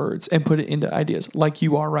into words and put it into ideas, like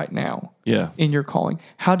you are right now. Yeah, in your calling.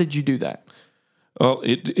 How did you do that? Well,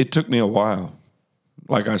 it took me a while.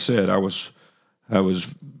 Like I said, I was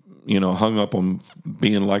hung up on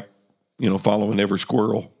being like, following every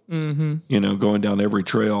squirrel, going down every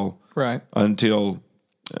trail. Right. Until,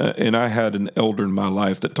 and I had an elder in my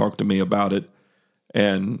life that talked to me about it.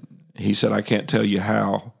 And he said, I can't tell you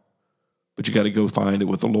how, but you got to go find it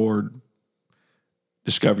with the Lord,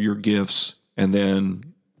 discover your gifts, and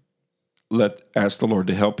then ask the Lord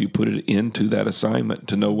to help you put it into that assignment,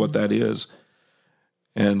 to know what that is.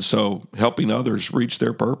 And so helping others reach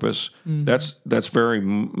their purpose, that's very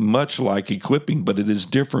much like equipping, but it is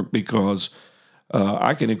different because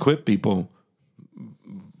I can equip people,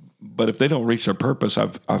 but if they don't reach their purpose,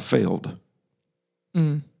 I've failed.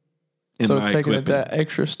 So it's taking that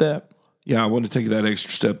extra step. Yeah, I want to take that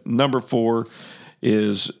extra step. Number 4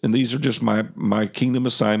 is, and these are just my kingdom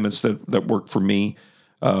assignments that work for me.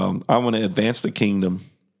 I want to advance the kingdom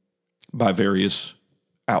by various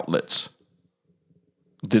outlets.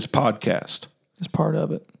 This podcast is part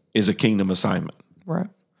of it. Is a kingdom assignment. Right.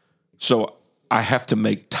 So I have to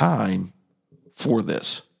make time for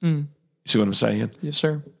this. You see what I'm saying? Yes,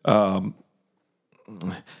 sir.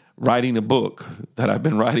 writing a book that I've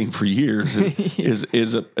been writing for years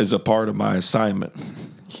is a part of my assignment.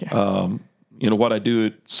 Yeah. What I do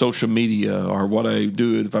at social media, or what I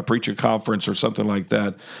do if I preach a conference or something like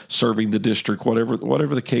that, serving the district,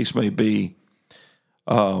 whatever the case may be.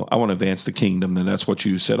 I want to advance the kingdom, and that's what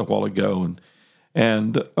you said a while ago.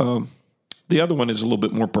 And the other one is a little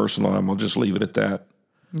bit more personal. I'm gonna just leave it at that.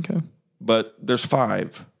 Okay. But there's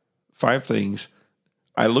five things.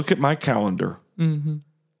 I look at my calendar, and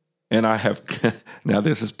I have now.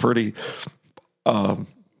 This is pretty,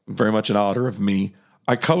 very much an honor of me.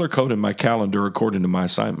 I color coded my calendar according to my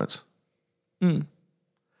assignments,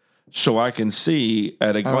 so I can see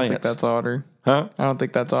at a glance. I don't think that's odder. Huh? I don't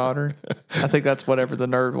think that's odder. I think that's whatever the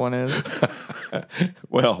nerd one is.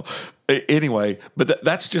 Well, anyway, but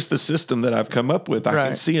that's just the system that I've come up with. I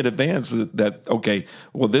can see in advance that okay,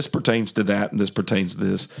 well, this pertains to that, and this pertains to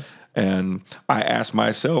this, and I ask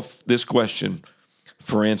myself this question.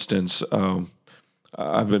 For instance,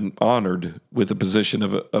 I've been honored with the position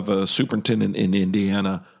of a superintendent in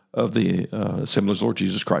Indiana of the Assembly of the Lord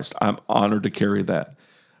Jesus Christ. I'm honored to carry that.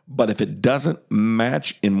 But if it doesn't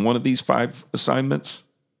match in one of these 5 assignments,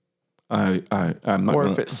 I'm not. Or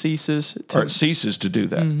if it ceases to do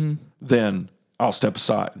that, then I'll step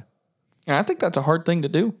aside. And I think that's a hard thing to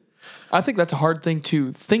do. I think that's a hard thing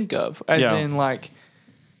to think of, as in, like,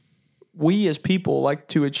 we as people like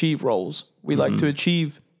to achieve roles. We like to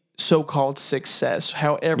achieve so-called success,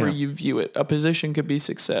 however you view it. A position could be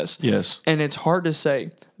success. Yes. And it's hard to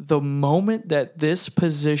say, the moment that this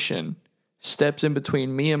position steps in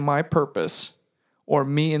between me and my purpose, or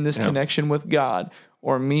me in this connection with God,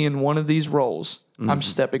 or me in one of these roles, I'm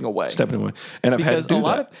stepping away. And I've had to do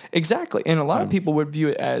that. Exactly. And a lot of people would view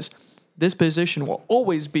it as, this position will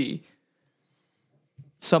always be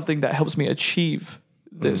something that helps me achieve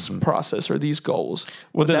this process or these goals.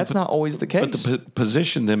 Well, that's not always the case. But the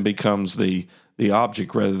position then becomes the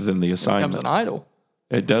object rather than the assignment. It becomes an idol.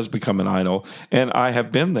 It does become an idol. And I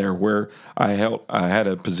have been there where I had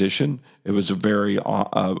a position. It was a very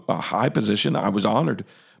a high position. I was honored.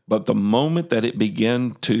 But the moment that I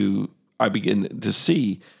begin to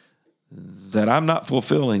see that I'm not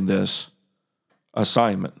fulfilling this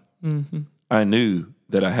assignment, I knew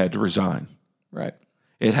that I had to resign. Right.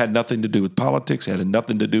 It had nothing to do with politics. It had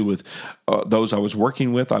nothing to do with those I was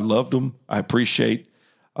working with. I loved them. I appreciate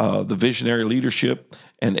the visionary leadership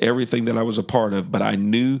and everything that I was a part of. But I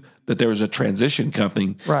knew that there was a transition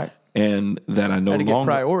coming, right? And that I no longer get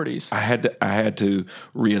priorities. I had to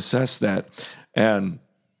reassess that. And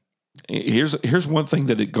here's one thing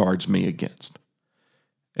that it guards me against,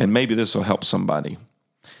 and maybe this will help somebody,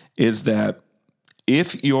 is that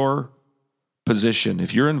if your position,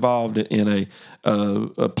 if you're involved in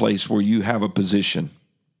a place where you have a position,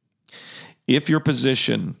 if your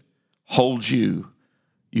position holds you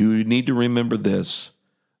need to remember this: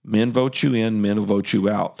 men vote you in, men will vote you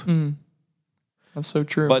out. That's so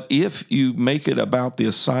true. But if you make it about the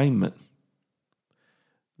assignment,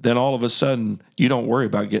 then all of a sudden you don't worry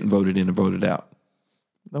about getting voted in and voted out.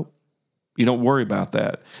 Nope. You don't worry about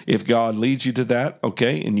that. If God leads you to that,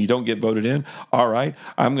 okay, and you don't get voted in, all right,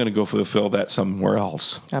 I'm going to go fulfill that somewhere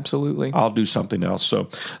else. Absolutely. I'll do something else. So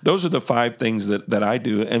those are the 5 things that I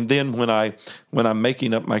do. And then when I'm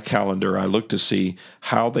making up my calendar, I look to see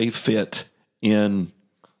how they fit in.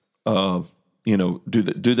 Do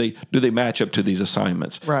they match up to these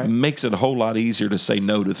assignments? Right. It makes it a whole lot easier to say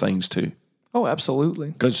no to things too. Oh,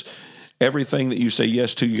 absolutely. Because everything that you say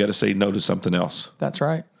yes to, you got to say no to something else. That's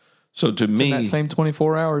right. So to me, in that same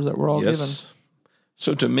 24 hours that we're all given.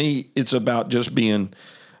 So to me, it's about just being.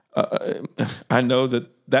 I know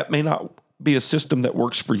that may not be a system that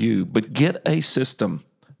works for you, but get a system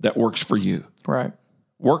that works for you. Right.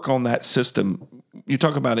 Work on that system. You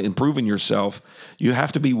talk about improving yourself. You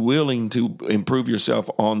have to be willing to improve yourself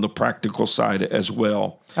on the practical side as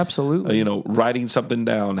well. Absolutely. Writing something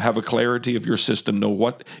down, have a clarity of your system,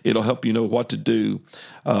 it'll help you know what to do.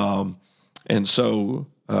 And so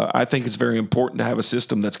I think it's very important to have a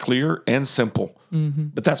system that's clear and simple.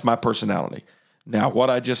 But that's my personality. Now, what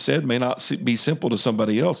I just said may not be simple to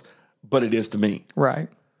somebody else, but it is to me. Right.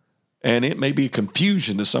 And it may be a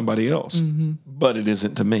confusion to somebody else, but it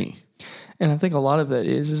isn't to me. And I think a lot of that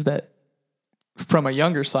is that from a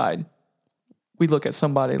younger side, we look at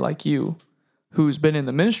somebody like you who's been in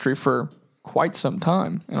the ministry for quite some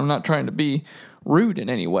time. And I'm not trying to be rude in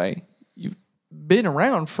any way. You've been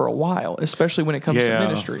around for a while, especially when it comes to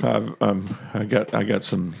ministry. I got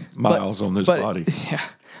some miles on this body. Yeah.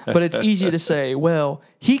 But it's easy to say, well,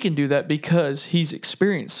 he can do that because he's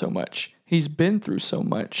experienced so much. He's been through so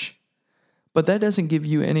much. But that doesn't give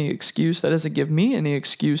you any excuse. That doesn't give me any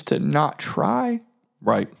excuse to not try.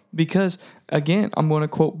 Right. Because, again, I'm going to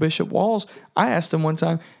quote Bishop Walls. I asked him one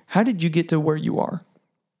time, how did you get to where you are?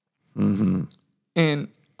 Mm-hmm. And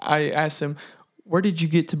I asked him, where did you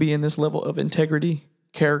get to be in this level of integrity,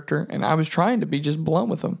 character? And I was trying to be just blunt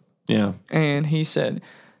with him. Yeah. And he said,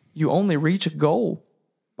 you only reach a goal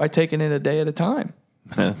by taking it a day at a time.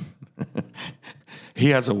 He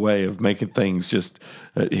has a way of making things just,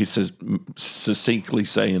 he says, succinctly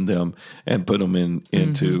saying them and put them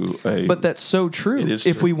into a. But that's so true. It is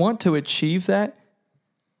if true. we want to achieve that,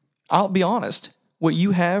 I'll be honest, what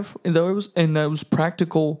you have in those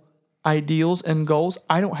practical ideals and goals,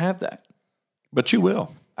 I don't have that. But you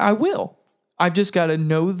will. I will. I've just got to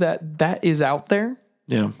know that is out there.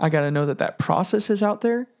 Yeah. I got to know that process is out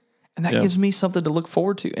there. And that gives me something to look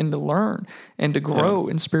forward to and to learn and to grow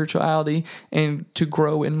in spirituality and to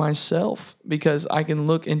grow in myself, because I can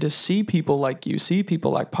look and to see people like you, see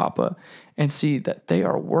people like Papa, and see that they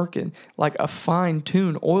are working like a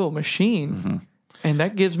fine-tuned oil machine. Mm-hmm. And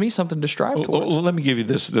that gives me something to strive towards. Well, let me give you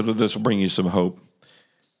this. This will bring you some hope.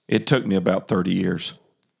 It took me about 30 years.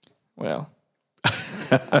 Well,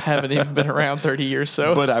 I haven't even been around 30 years,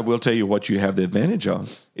 so. But I will tell you what you have the advantage on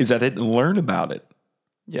is I didn't learn about it.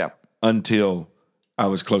 Yeah. Until I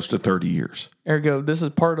was close to 30 years. Ergo, this is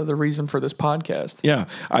part of the reason for this podcast. Yeah.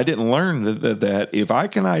 I didn't learn that if I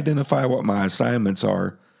can identify what my assignments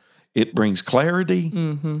are, it brings clarity,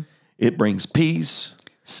 it brings peace.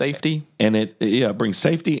 Safety. And it brings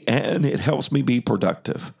safety, and it helps me be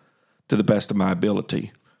productive to the best of my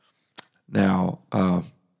ability. Now,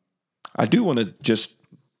 I do want to just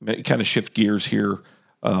kind of shift gears here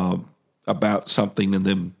about something, and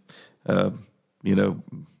then,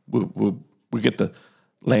 we'll get the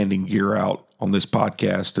landing gear out on this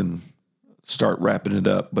podcast and start wrapping it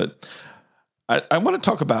up. But I want to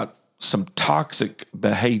talk about some toxic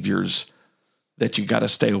behaviors that you got to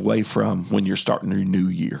stay away from when you're starting your new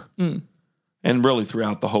year, and really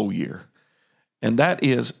throughout the whole year. And that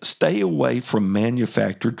is, stay away from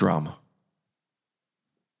manufactured drama.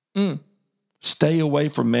 Stay away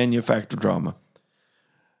from manufactured drama.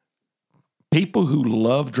 People who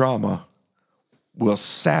love drama will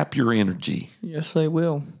sap your energy. Yes, they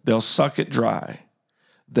will. They'll suck it dry.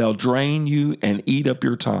 They'll drain you and eat up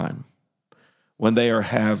your time when they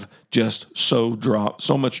have just so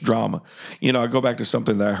much drama. You know, I go back to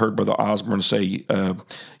something that I heard Brother Osborne say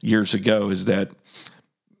years ago, is that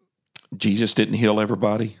Jesus didn't heal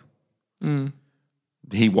everybody.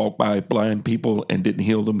 He walked by blind people and didn't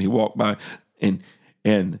heal them. He walked by,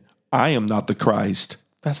 and I am not the Christ.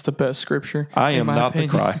 That's the best scripture. I am not the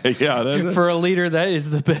Christ. Yeah, for a leader, that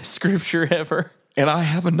is the best scripture ever. And I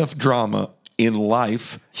have enough drama in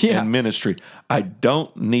life and ministry. I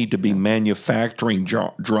don't need to be manufacturing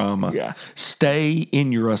drama. Yeah. Stay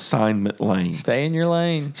in your assignment lane. Stay in your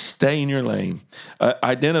lane. Stay in your lane.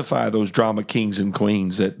 Identify those drama kings and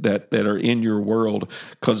queens that are in your world,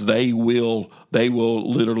 because they will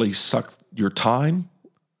literally suck your time.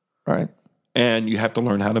 Right. And you have to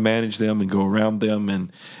learn how to manage them and go around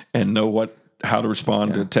them and know how to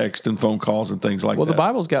respond to text and phone calls and things like that. Well, the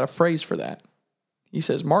Bible's got a phrase for that. He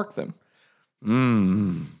says, mark them.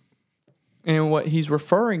 And what he's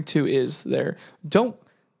referring to is don't,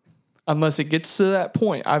 unless it gets to that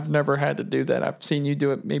point. I've never had to do that. I've seen you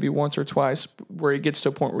do it maybe once or twice, where it gets to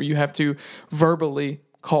a point where you have to verbally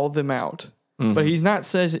call them out. But he's not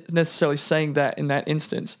necessarily saying that in that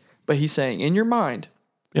instance, but he's saying in your mind,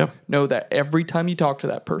 know that every time you talk to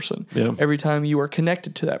that person, every time you are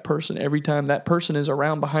connected to that person, every time that person is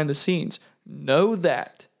around behind the scenes, know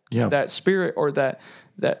that that spirit or that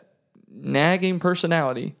nagging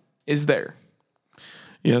personality is there.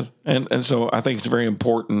 Yes, and so I think it's very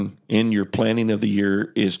important in your planning of the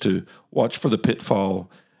year is to watch for the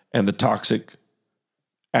pitfall and the toxic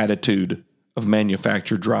attitude of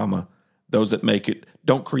manufactured drama. Those that make it,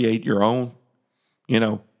 don't create your own. You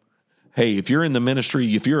know, hey, if you're in the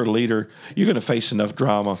ministry, if you're a leader, you're going to face enough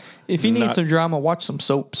drama. If you need some drama, watch some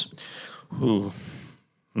soaps. Ooh.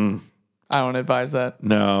 I don't advise that.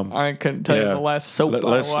 No, I couldn't tell you the last soap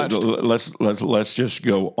I watched. Let's just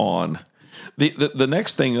go on. The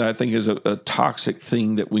next thing that I think is a toxic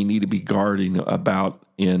thing that we need to be guarding about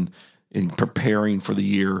in preparing for the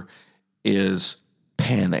year is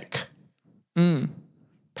panic.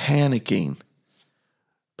 Panicking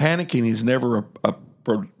is never a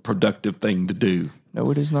productive thing to do. No,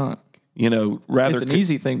 it is not. You know, rather it's an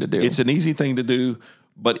easy thing to do. It's an easy thing to do,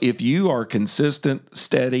 but if you are consistent,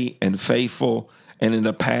 steady, and faithful, and in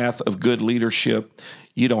the path of good leadership,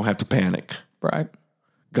 you don't have to panic. Right.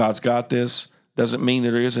 God's got this. Doesn't mean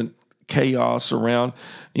there isn't chaos around.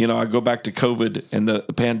 You know, I go back to COVID and the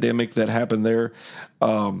pandemic that happened there.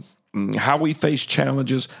 how we face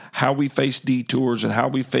challenges, how we face detours, and how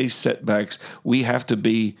we face setbacks, we have to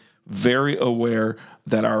be very aware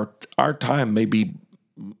that our time may be,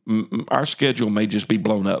 our schedule may just be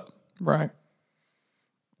blown up. Right.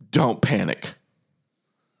 Don't panic.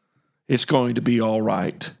 It's going to be all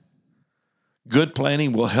right. Good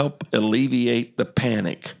planning will help alleviate the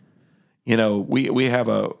panic. You know, we have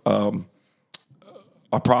a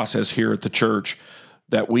process here at the church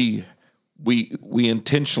that we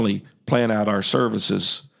intentionally plan out our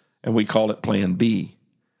services, and we call it Plan B.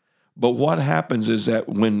 But what happens is that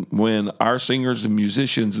when our singers and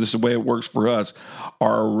musicians, this is the way it works for us,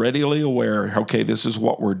 are readily aware, okay, this is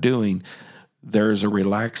what we're doing, there's a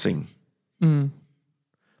relaxing.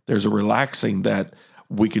 There's a relaxing that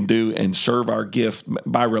we can do and serve our gift.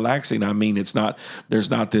 By relaxing, I mean there's not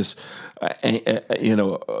this,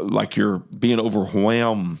 like you're being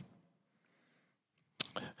overwhelmed.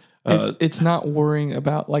 It's not worrying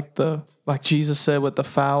about like Jesus said with the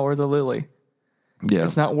fowl or the lily. Yeah.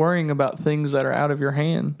 It's not worrying about things that are out of your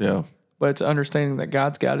hand. Yeah. But it's understanding that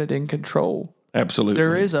God's got it in control. Absolutely.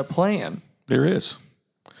 There is a plan. There is.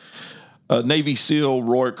 Navy SEAL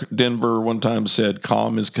Rourke Denver one time said,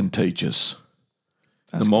 calm is contagious.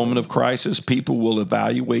 The moment of crisis, people will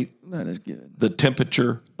evaluate the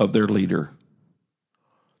temperature of their leader.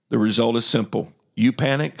 The result is simple. You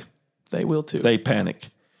panic, they will too. They panic.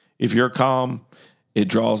 If you're calm, it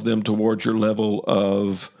draws them towards your level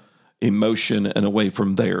of emotion and away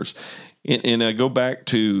from theirs. And I go back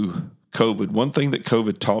to COVID. One thing that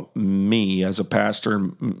COVID taught me as a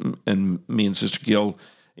pastor and me and Sister Gill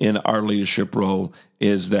in our leadership role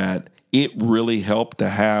is that it really helped to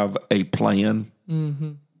have a plan.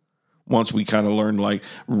 Mm-hmm. Once we kind of learned, like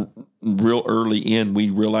real early in, we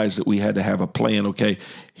realized that we had to have a plan. Okay,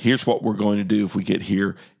 here's what we're going to do if we get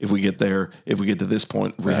here, if we get there, if we get to this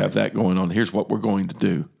point, if we have that going on, here's what we're going to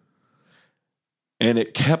do. And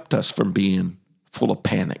it kept us from being full of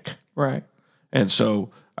panic. Right. And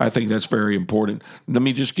so I think that's very important. Let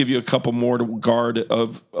me just give you a couple more to guard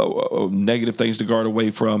of negative things to guard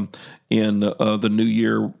away from in the new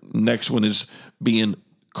year. Next one is being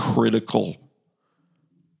critical.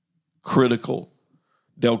 Critical.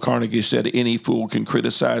 Dale Carnegie said, any fool can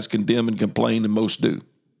criticize, condemn, and complain, and most do.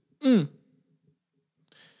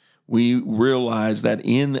 We realize that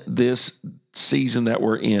in this season that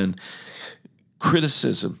we're in,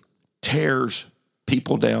 criticism tears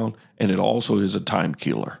people down, and it also is a time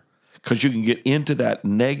killer because you can get into that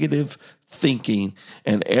negative thinking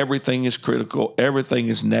and everything is critical, everything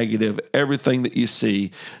is negative, everything that you see,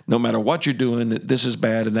 no matter what you're doing, this is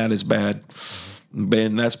bad and that is bad.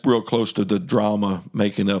 And that's real close to the drama,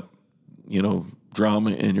 making up,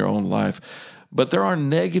 drama in your own life. But there are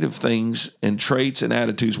negative things and traits and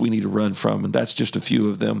attitudes we need to run from, and that's just a few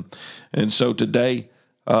of them. And so today,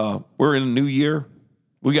 we're in a new year.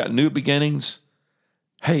 We got new beginnings.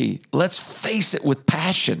 Hey, let's face it with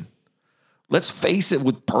passion. Let's face it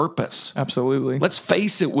with purpose. Absolutely. Let's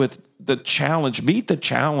face it with the challenge. Meet the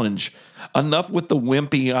challenge. Enough with the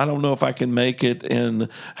wimpy, I don't know if I can make it, and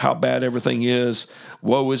how bad everything is.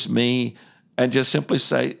 Woe is me. And just simply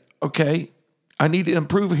say, okay, I need to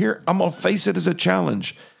improve here. I'm going to face it as a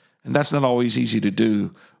challenge. And that's not always easy to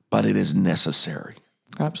do, but it is necessary.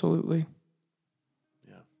 Absolutely.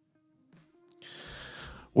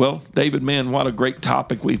 Well, David, man, what a great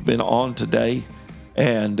topic we've been on today.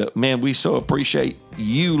 And, man, we so appreciate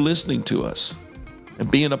you listening to us and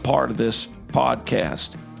being a part of this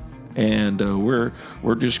podcast. And we're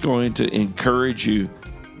just going to encourage you,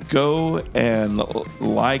 go and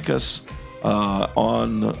like us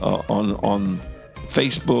on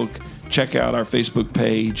Facebook. Check out our Facebook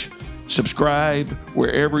page. Subscribe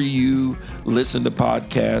wherever you listen to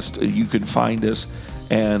podcasts. You can find us.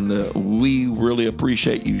 And we really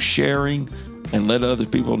appreciate you sharing and let other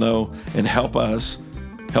people know and help us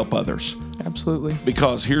help others. Absolutely.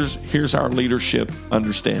 Because here's our leadership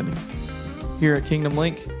understanding. Here at Kingdom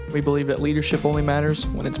Link, we believe that leadership only matters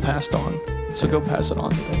when it's passed on. So go pass it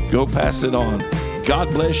on today. Go pass it on. God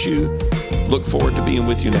bless you. Look forward to being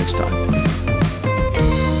with you next time.